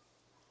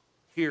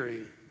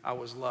hearing I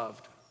was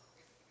loved.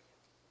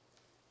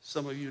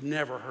 Some of you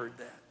never heard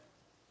that.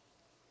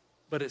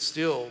 But it's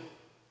still,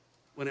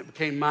 when it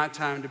became my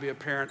time to be a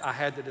parent, I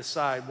had to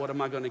decide, what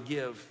am I going to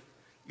give?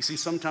 You see,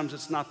 sometimes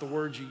it's not the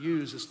words you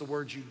use, it's the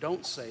words you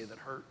don't say that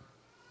hurt.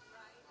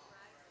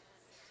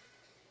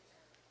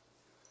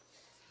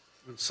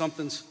 When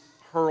something's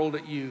hurled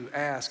at you,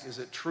 ask, is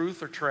it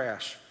truth or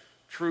trash?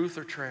 Truth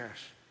or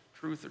trash?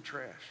 Truth or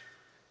trash?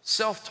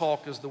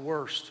 Self-talk is the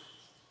worst.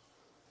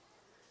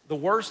 The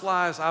worst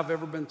lies I've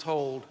ever been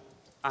told,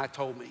 I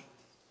told me.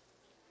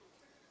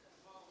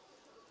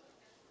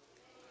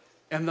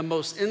 And the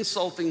most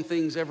insulting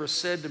things ever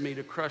said to me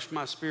to crush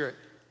my spirit,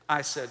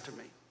 I said to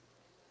me.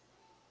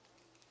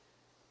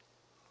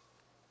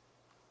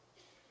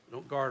 We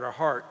don't guard our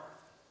heart.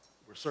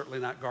 We're certainly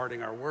not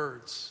guarding our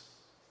words.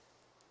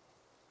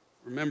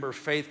 Remember,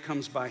 faith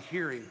comes by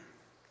hearing.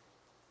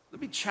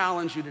 Let me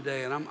challenge you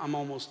today, and I'm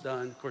almost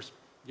done. Of course,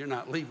 you're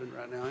not leaving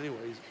right now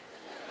anyways.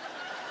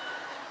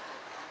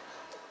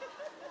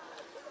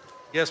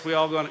 Yes, we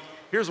all going to,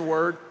 here's a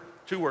word,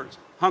 2 words,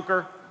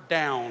 hunker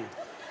down.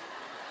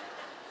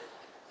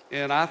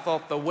 And I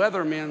thought the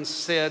weathermen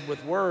said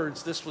with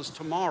words, this was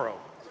tomorrow.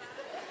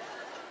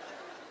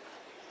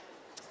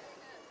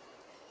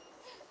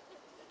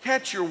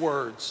 Catch your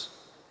words.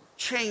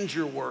 Change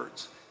your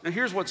words. Now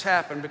here's what's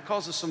happened.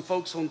 Because of some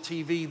folks on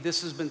TV,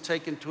 this has been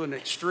taken to an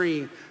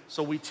extreme,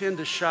 so we tend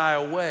to shy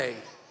away.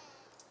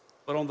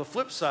 But on the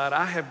flip side,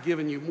 I have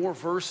given you more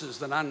verses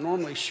than I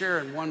normally share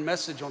in one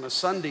message on a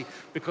Sunday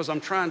because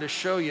I'm trying to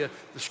show you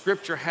the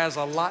Scripture has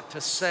a lot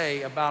to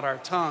say about our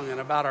tongue and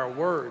about our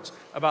words,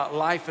 about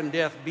life and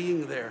death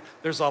being there.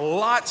 There's a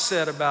lot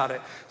said about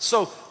it.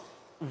 So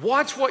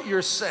watch what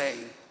you're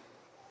saying.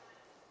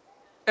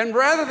 And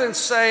rather than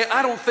say,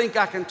 I don't think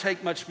I can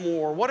take much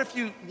more, if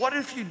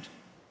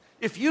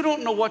you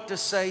don't know what to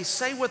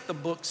say what the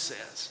book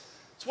says.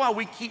 That's why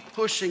we keep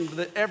pushing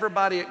that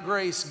everybody at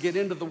Grace get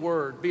into the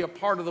Word, be a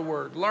part of the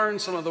Word, learn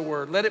some of the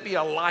Word, let it be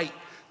a light,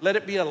 let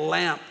it be a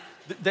lamp.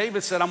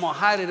 David said, I'm gonna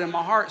hide it in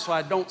my heart so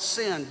I don't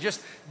sin.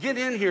 Just get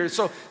in here.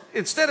 So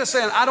instead of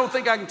saying, I don't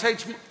think I can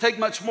take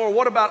much more,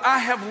 what about, I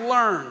have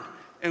learned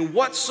in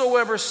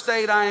whatsoever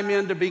state I am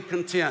in to be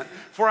content.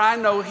 For I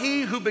know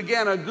he who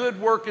began a good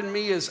work in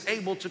me is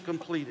able to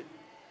complete it.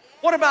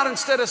 What about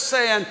instead of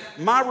saying,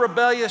 my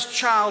rebellious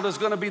child is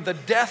going to be the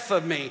death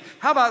of me?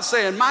 How about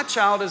saying, my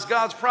child is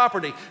God's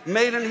property,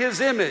 made in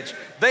his image.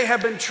 They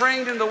have been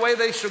trained in the way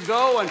they should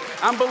go, and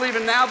I'm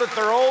believing now that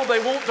they're old,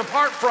 they won't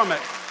depart from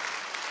it.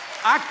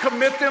 I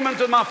commit them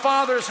into my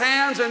Father's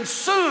hands, and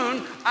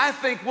soon I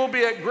think we'll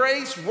be at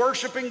Grace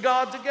worshiping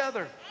God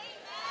together.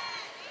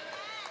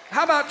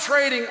 How about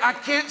trading? I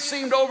can't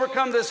seem to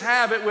overcome this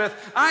habit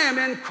with, I am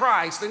in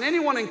Christ, and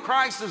anyone in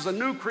Christ is a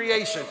new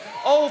creation.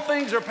 Old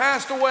things are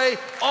passed away,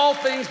 all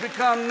things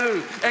become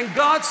new. And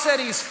God said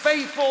he's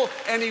faithful,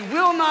 and he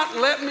will not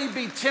let me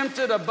be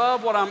tempted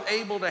above what I'm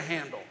able to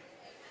handle.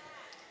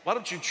 Why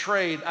don't you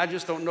trade, I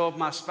just don't know if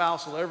my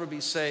spouse will ever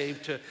be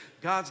saved, to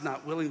God's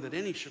not willing that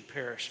any should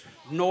perish,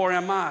 nor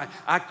am I.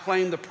 I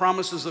claim the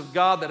promises of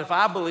God that if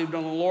I believed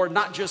on the Lord,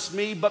 not just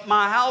me, but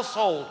my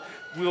household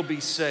will be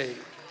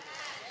saved.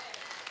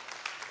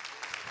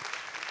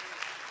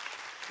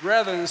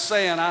 Rather than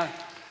saying,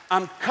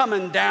 I'm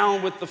coming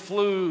down with the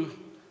flu,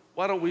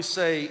 why don't we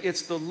say,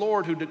 it's the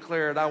Lord who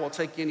declared, I will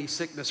take any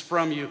sickness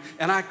from you.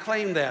 And I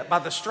claim that by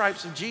the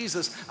stripes of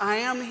Jesus, I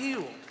am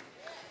healed.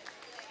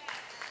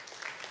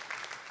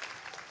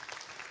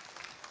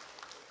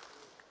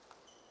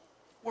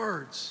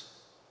 Words.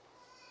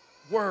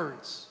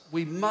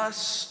 We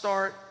must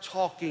start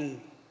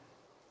talking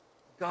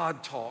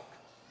God talk,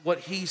 what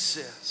he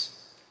says.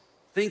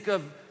 Think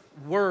of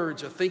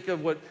words, or think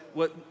of what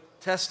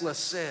Tesla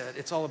said.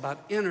 It's all about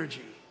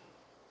energy,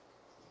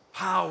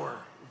 power,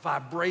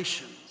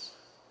 vibrations.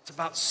 It's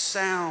about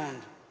sound.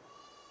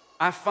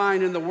 I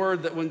find in the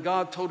Word that when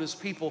God told his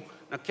people,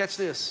 now catch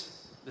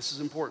this, this is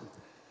important.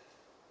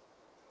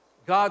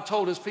 God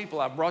told his people,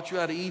 I brought you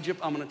out of Egypt,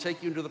 I'm gonna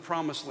take you into the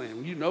promised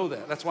land. You know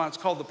that. That's why it's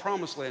called the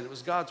promised land. It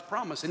was God's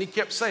promise. And he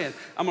kept saying,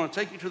 I'm gonna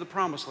take you to the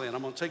promised land.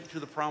 I'm gonna take you to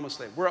the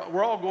promised land.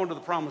 We're all going to the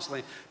promised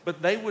land.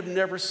 But they would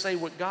never say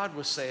what God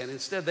was saying.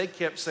 Instead, they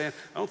kept saying,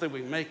 I don't think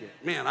we can make it.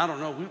 Man, I don't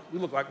know. We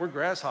look like we're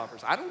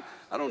grasshoppers. I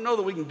don't know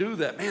that we can do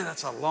that. Man,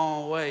 that's a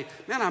long way.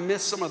 Man, I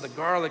miss some of the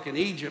garlic in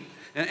Egypt.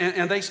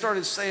 And they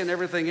started saying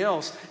everything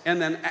else.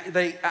 And then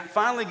they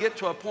finally get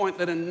to a point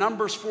that in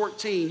Numbers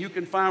 14, you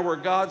can find where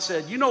God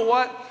said, you know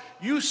what?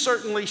 You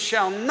certainly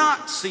shall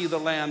not see the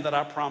land that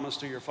I promised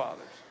to your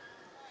fathers.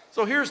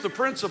 So here's the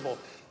principle.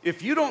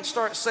 If you don't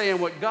start saying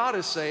what God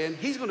is saying,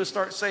 he's going to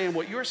start saying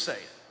what you're saying.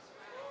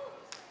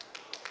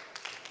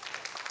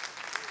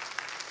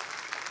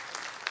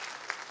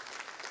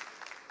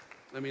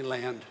 Let me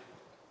land.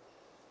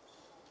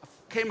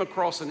 Came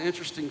across an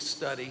interesting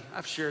study.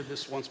 I've shared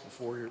this once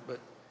before here, but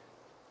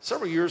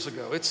several years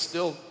ago, it's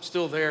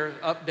still there,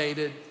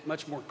 updated,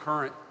 much more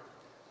current.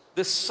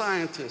 This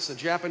scientist, a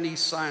Japanese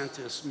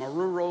scientist,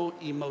 Maruo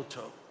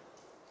Emoto.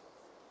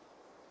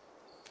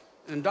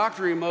 And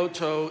Dr.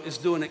 Emoto is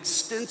doing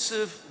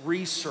extensive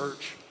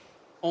research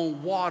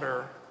on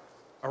water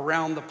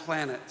around the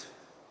planet.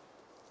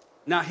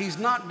 Now, he's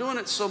not doing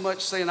it so much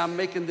saying I'm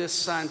making this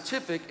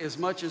scientific as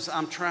much as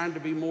I'm trying to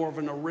be more of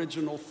an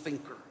original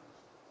thinker.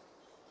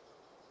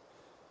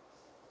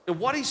 And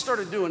what he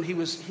started doing, he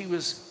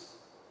was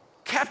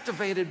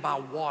captivated by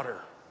water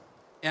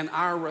and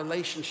our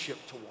relationship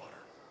to water.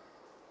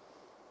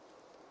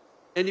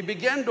 And he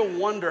began to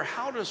wonder,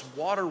 how does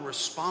water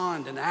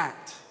respond and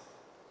act?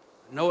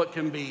 I know it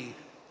can be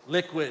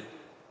liquid,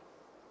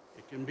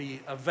 it can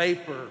be a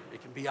vapor,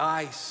 it can be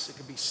ice, it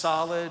can be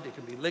solid, it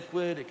can be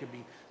liquid, it can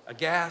be a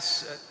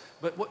gas.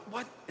 But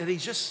what? And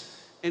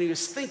he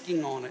was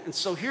thinking on it. And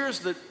so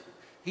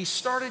he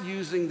started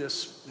using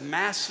this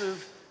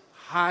massive,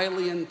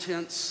 highly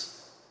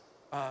intense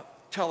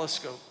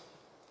telescope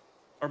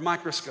or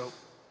microscope.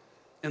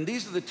 And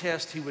these are the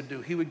tests he would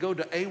do. He would go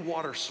to a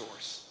water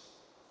source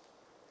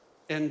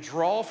and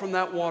draw from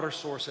that water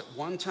source at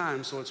one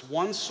time. So it's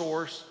one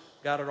source,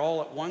 got it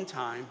all at one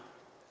time.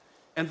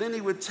 And then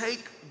he would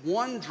take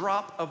one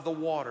drop of the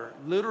water,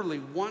 literally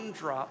one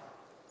drop,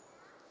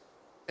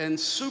 and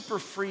super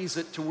freeze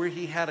it to where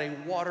he had a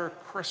water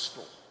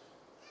crystal.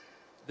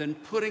 Then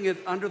putting it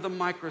under the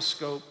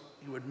microscope,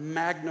 he would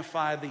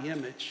magnify the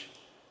image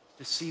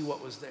to see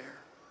what was there.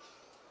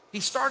 He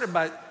started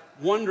by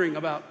wondering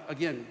about,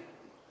 again,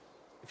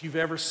 if you've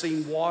ever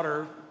seen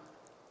water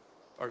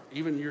or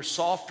even your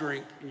soft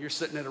drink, and you're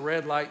sitting at a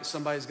red light and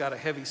somebody's got a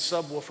heavy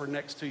subwoofer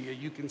next to you,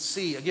 you can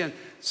see, again,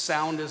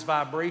 sound is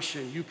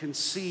vibration. You can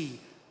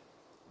see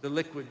the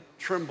liquid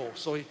tremble.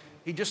 So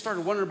he just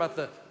started wondering about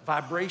the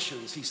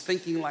vibrations. He's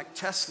thinking like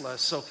Tesla.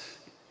 So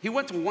he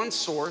went to one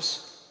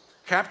source,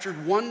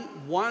 captured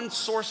one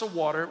source of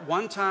water,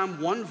 one time,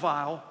 one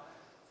vial,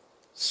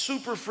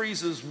 super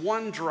freezes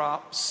one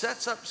drop,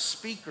 sets up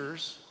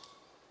speakers,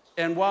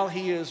 and while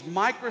he is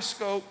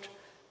microscoped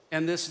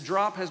and this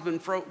drop has been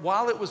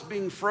while it was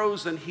being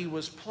frozen, he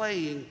was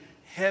playing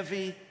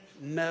heavy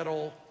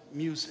metal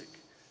music.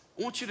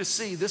 I want you to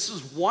see, this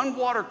is one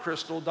water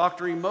crystal.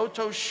 Dr.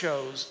 Emoto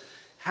shows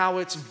how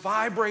it's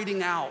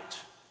vibrating out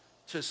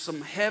to some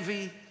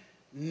heavy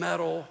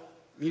metal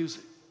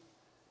music.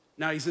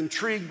 Now, he's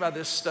intrigued by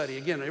this study.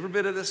 Again, every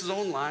bit of this is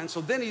online.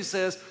 So then he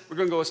says, we're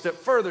going to go a step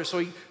further.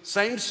 So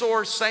same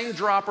source, same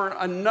dropper,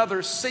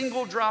 another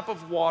single drop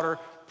of water,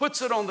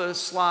 puts it on the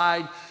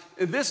slide.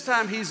 And this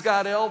time he's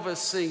got Elvis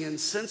singing,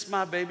 "Since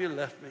My Baby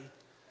Left Me,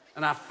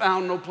 and I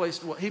Found No Place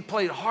to Walk." He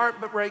played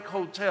Heartbreak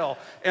Hotel.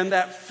 And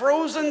that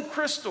frozen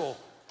crystal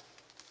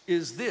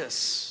is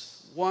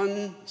this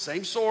one,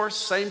 same source,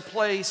 same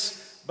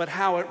place, but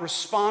how it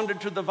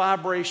responded to the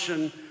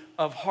vibration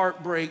of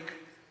Heartbreak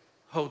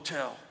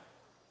Hotel.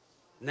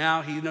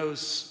 Now he knows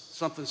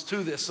something's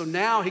to this. So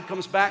now he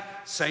comes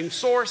back, same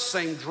source,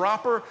 same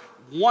dropper,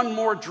 one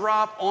more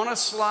drop on a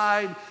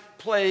slide,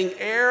 playing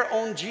air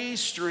on G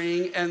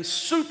string and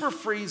super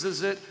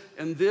freezes it.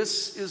 And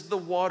this is the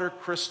water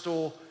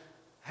crystal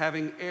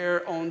having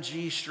air on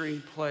G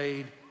string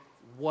played,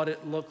 what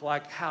it looked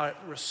like, how it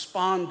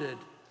responded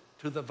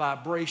to the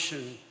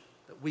vibration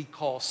that we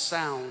call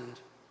sound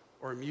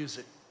or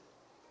music.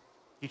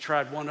 He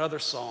tried one other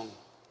song.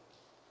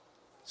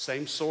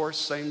 Same source,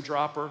 same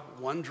dropper,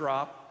 one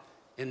drop,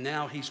 and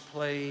now he's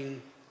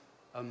playing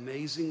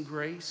 "Amazing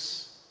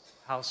Grace,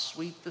 how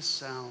sweet the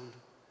sound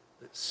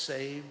that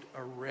saved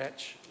a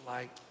wretch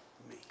like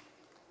me."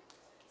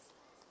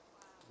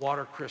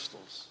 Water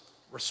crystals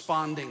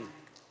responding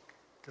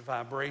to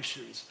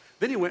vibrations.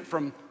 Then he went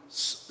from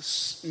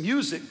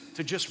music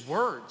to just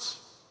words.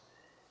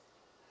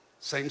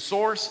 Same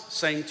source,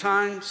 same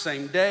time,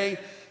 same day,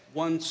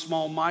 one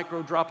small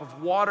micro drop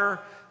of water.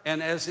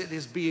 And as it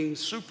is being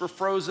super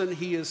frozen,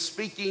 he is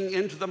speaking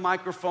into the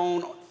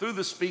microphone through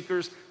the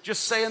speakers,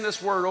 just saying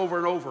this word over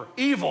and over: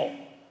 evil,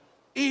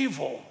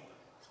 evil,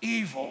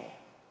 evil.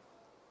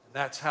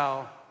 That's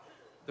how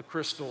the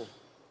crystal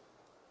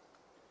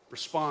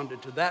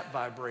responded to that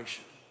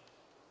vibration.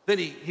 Then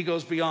he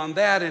goes beyond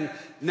that, and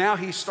now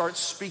he starts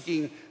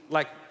speaking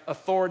like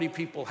authority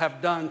people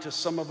have done to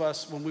some of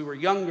us when we were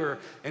younger.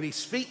 And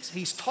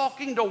he's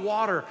talking to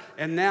water,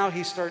 and now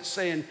he starts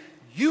saying,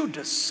 "You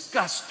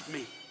disgust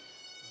me.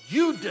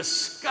 You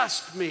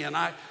disgust me." And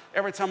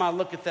every time I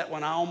look at that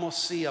one, I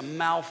almost see a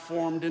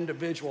malformed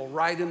individual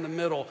right in the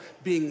middle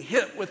being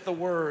hit with the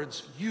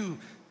words, "You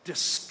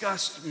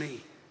disgust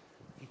me."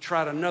 He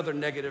tried another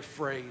negative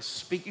phrase,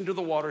 speaking to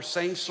the water,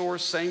 same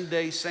source, same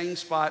day, same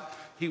spot.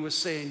 He was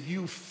saying,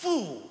 "You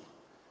fool,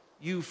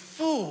 you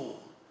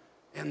fool."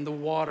 And the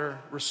water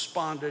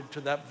responded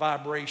to that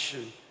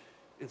vibration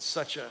in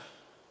such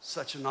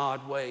an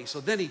odd way.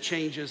 So then he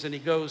changes and he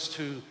goes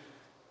to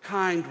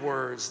kind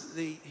words.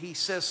 He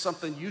says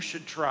something you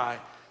should try.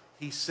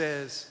 He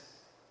says,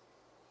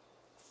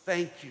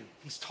 "Thank you."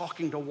 He's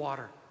talking to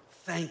water.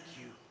 "Thank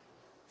you,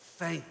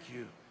 thank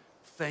you,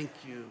 thank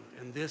you."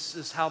 And this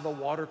is how the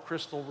water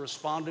crystal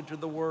responded to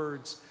the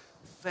words,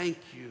 "Thank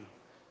you,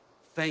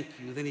 thank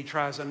you." Then he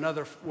tries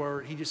another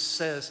word. He just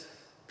says,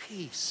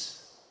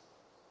 "Peace,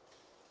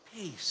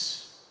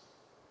 peace,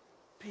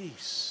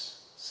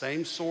 peace."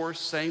 Same source,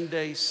 same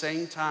day,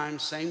 same time,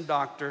 same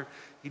doctor.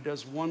 He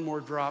does one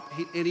more drop,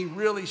 and he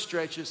really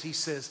stretches. He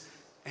says,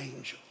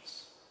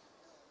 "Angels,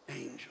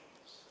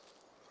 angels,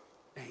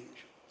 angels."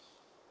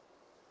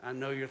 I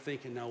know you're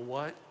thinking, now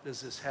what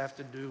does this have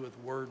to do with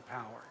word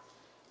power?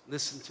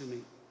 Listen to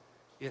me.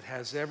 It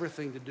has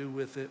everything to do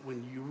with it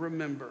when you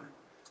remember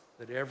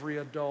that every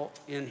adult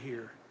in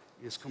here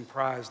is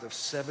comprised of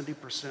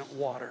 70%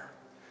 water,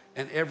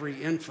 and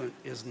every infant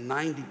is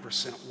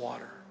 90%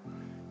 water.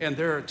 And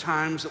there are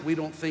times that we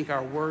don't think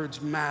our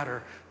words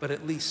matter, but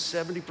at least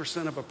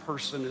 70% of a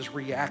person is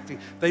reacting.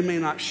 They may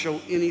not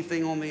show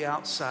anything on the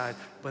outside,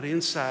 but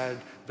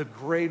inside, the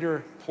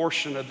greater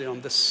portion of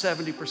them, the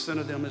 70%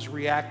 of them, is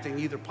reacting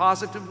either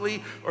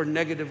positively or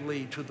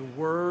negatively to the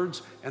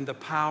words and the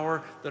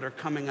power that are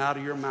coming out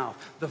of your mouth,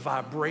 the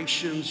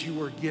vibrations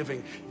you are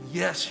giving.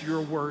 Yes, your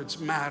words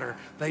matter.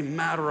 They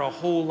matter a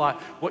whole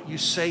lot. What you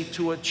say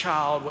to a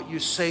child, what you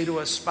say to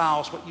a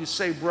spouse, what you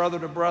say brother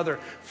to brother,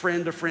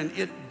 friend to friend,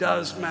 it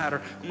does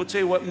matter. I'm going to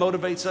tell you what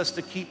motivates us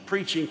to keep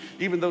preaching,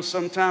 even though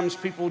sometimes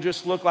people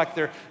just look like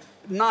they're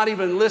not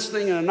even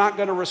listening and are not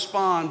going to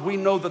respond. We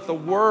know that the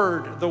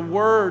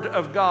word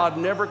of God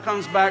never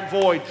comes back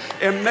void.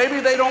 And maybe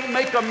they don't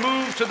make a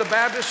move to the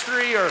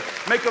baptistry or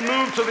make a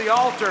move to the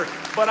altar,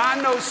 but I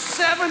know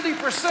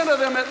 70% of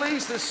them at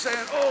least is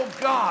saying, "Oh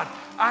God,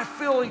 I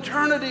feel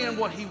eternity in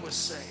what he was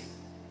saying."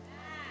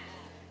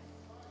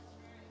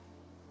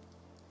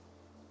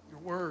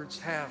 Our words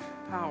have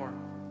power.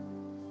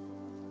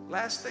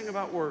 Last thing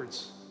about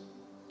words.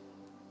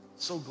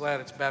 So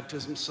glad it's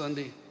Baptism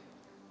Sunday.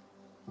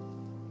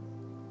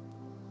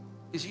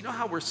 Is you know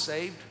how we're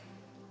saved?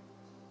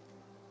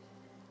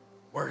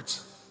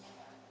 Words.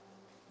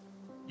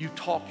 You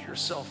talk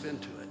yourself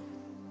into it.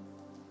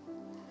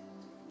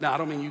 Now, I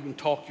don't mean you can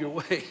talk your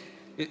way.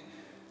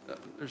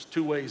 There's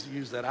two ways to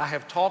use that. I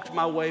have talked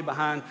my way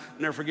behind,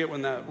 I'll never forget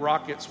when the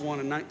Rockets won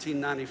in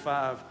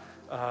 1995,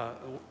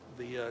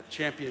 the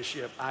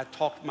championship. I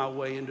talked my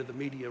way into the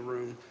media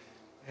room.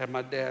 I had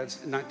my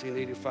dad's in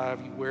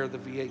 1985. You wear the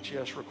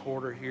VHS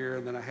recorder here,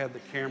 and then I had the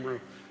camera,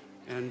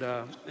 and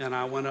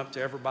I went up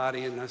to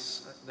everybody, and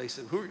they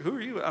said, who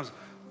are you? I was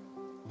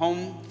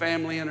Home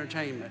Family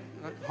Entertainment.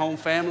 Home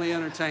Family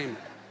Entertainment.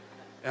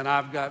 And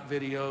I've got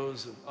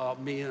videos of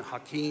me and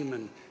Hakeem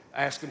and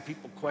asking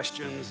people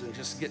questions and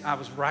just getting,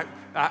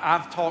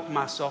 I've talked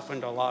myself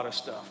into a lot of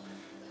stuff.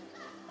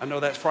 I know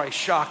that's probably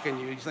shocking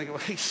you. You think, well,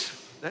 he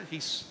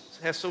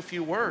has so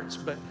few words,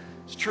 but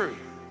it's true.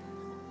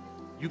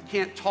 You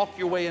can't talk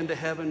your way into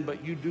heaven,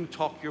 but you do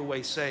talk your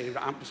way saved.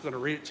 I'm just going to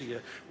read it to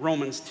you.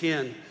 Romans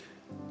 10.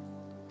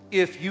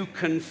 If you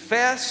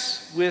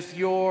confess with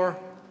your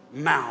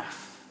mouth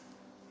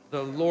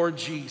the Lord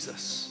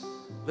Jesus,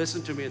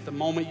 listen to me, at the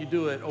moment you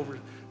do it, over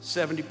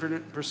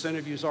 70%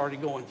 of you is already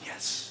going,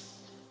 yes.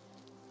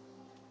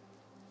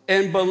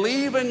 And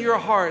believe in your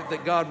heart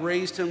that God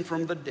raised him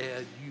from the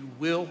dead, you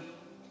will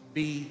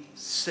be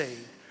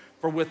saved.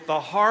 For with the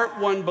heart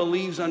one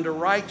believes unto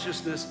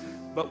righteousness,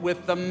 but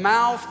with the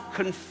mouth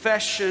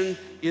confession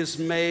is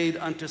made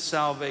unto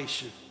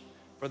salvation.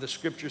 For the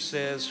scripture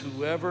says,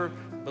 whoever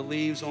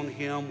believes on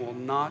him will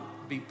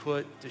not be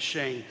put to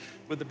shame.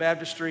 Would the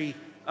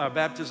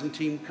baptism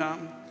team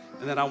come?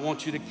 And then I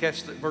want you to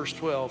catch verse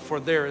 12. For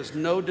there is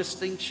no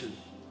distinction.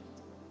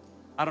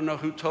 I don't know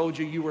who told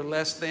you you were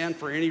less than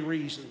for any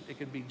reason. It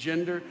could be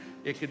gender,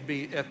 it could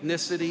be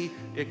ethnicity,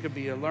 it could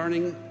be a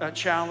learning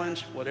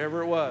challenge,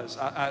 whatever it was.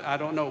 I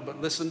don't know, but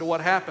listen to what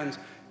happens.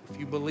 If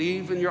you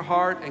believe in your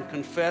heart and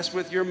confess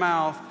with your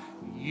mouth,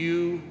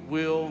 you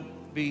will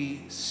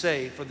be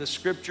saved. For the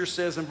scripture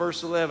says in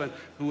verse 11,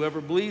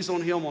 whoever believes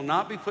on him will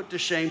not be put to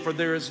shame, for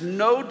there is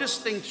no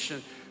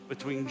distinction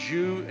between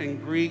Jew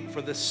and Greek,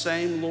 for the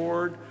same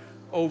Lord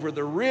over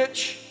the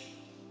rich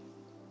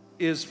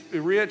is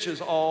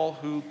all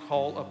who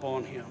call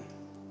upon him.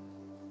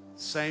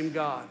 Same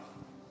God,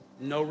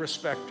 no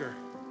respecter.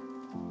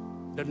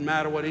 Doesn't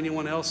matter what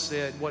anyone else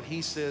said. What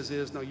he says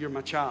is, no, you're my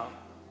child.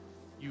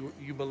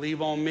 You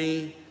believe on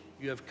me,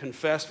 you have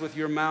confessed with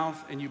your mouth,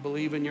 and you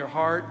believe in your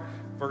heart.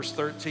 Verse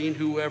 13,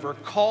 whoever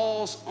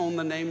calls on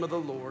the name of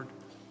the Lord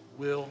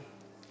will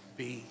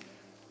be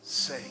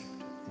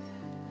saved.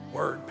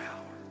 Word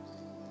power,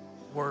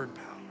 word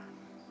power,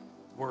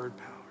 word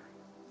power.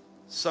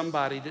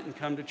 Somebody didn't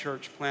come to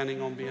church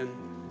planning on being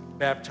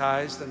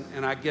baptized,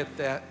 and I get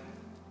that,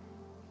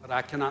 but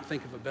I cannot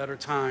think of a better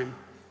time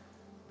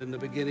than the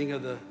beginning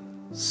of the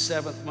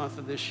 7th month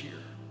of this year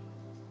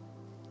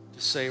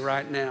to say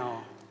right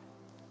now,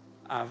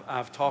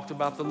 I've talked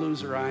about the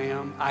loser I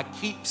am. I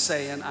keep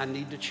saying I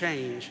need to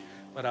change,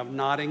 but I've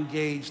not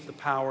engaged the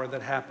power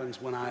that happens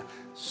when I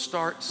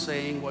start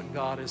saying what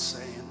God is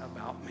saying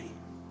about me.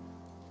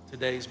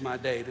 Today's my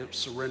day to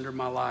surrender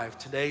my life.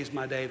 Today's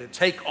my day to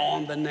take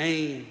on the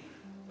name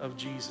of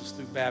Jesus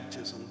through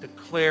baptism,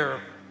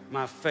 declare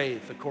my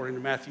faith according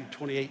to Matthew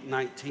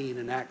 28:19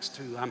 and Acts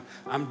 2.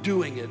 I'm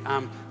doing it.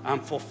 I'm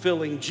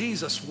fulfilling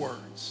Jesus'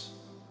 words.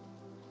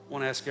 I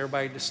want to ask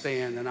everybody to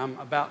stand, and I'm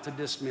about to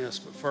dismiss,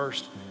 but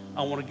first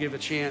I want to give a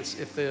chance.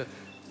 If the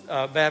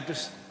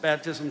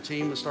baptism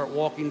team would start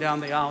walking down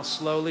the aisle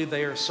slowly,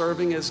 they are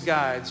serving as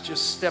guides.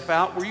 Just step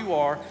out where you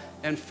are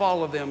and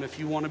follow them if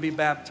you want to be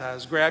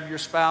baptized. Grab your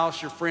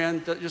spouse, your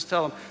friend, just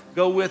tell them,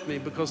 go with me,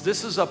 because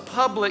this is a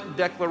public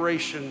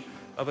declaration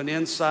of an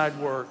inside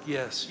work.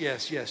 Yes,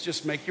 yes, yes.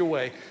 Just make your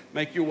way.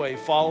 Make your way.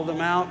 Follow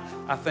them out.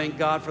 I thank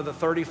God for the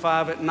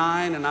 35 at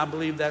 9, and I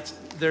believe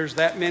there's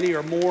that many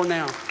or more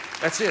now.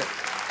 That's it.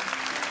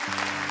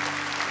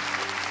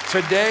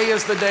 Today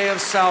is the day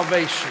of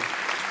salvation.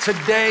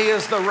 Today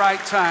is the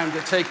right time to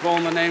take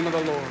on the name of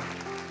the Lord.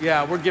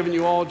 Yeah, we're giving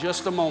you all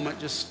just a moment.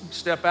 Just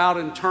step out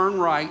and turn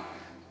right.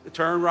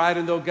 Turn right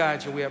and they'll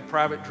guide you. We have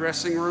private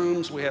dressing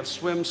rooms. We have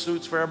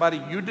swimsuits for everybody.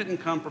 You didn't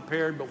come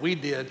prepared, but we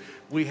did.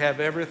 We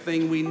have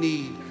everything we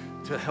need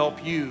to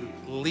help you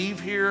leave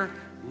here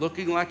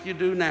looking like you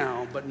do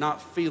now, but not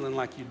feeling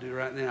like you do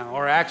right now.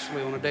 Or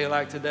actually, on a day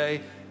like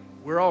today,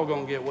 we're all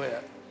going to get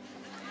wet.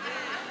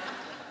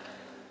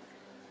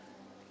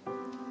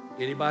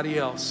 Anybody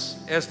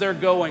else? As they're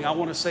going, I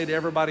want to say to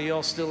everybody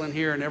else still in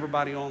here and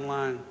everybody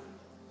online,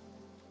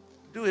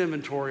 do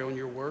inventory on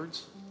your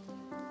words.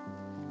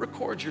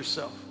 Record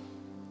yourself.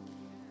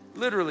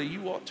 Literally,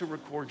 you ought to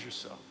record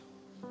yourself.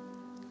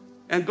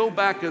 And go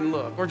back and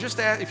look. Or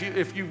just ask,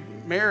 if you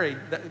married,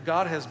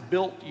 God has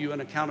built you an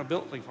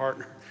accountability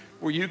partner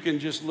where you can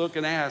just look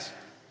and ask,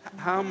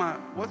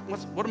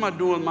 what am I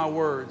doing with my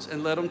words?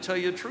 And let them tell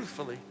you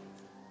truthfully.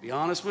 Be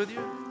honest with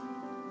you.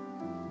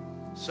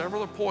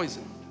 Several are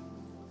poisoned.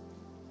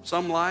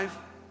 Some life,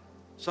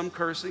 some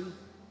cursing,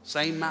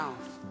 same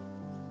mouth.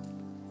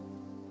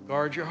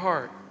 Guard your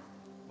heart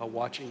by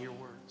watching your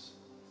words.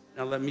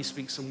 Now let me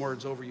speak some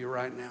words over you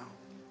right now.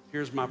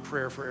 Here's my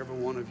prayer for every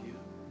one of you.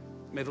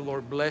 May the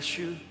Lord bless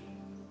you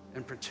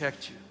and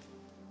protect you.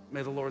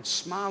 May the Lord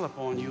smile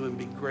upon you and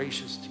be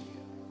gracious to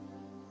you.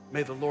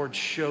 May the Lord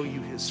show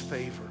you his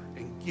favor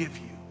and give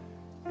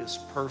you his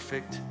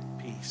perfect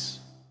peace.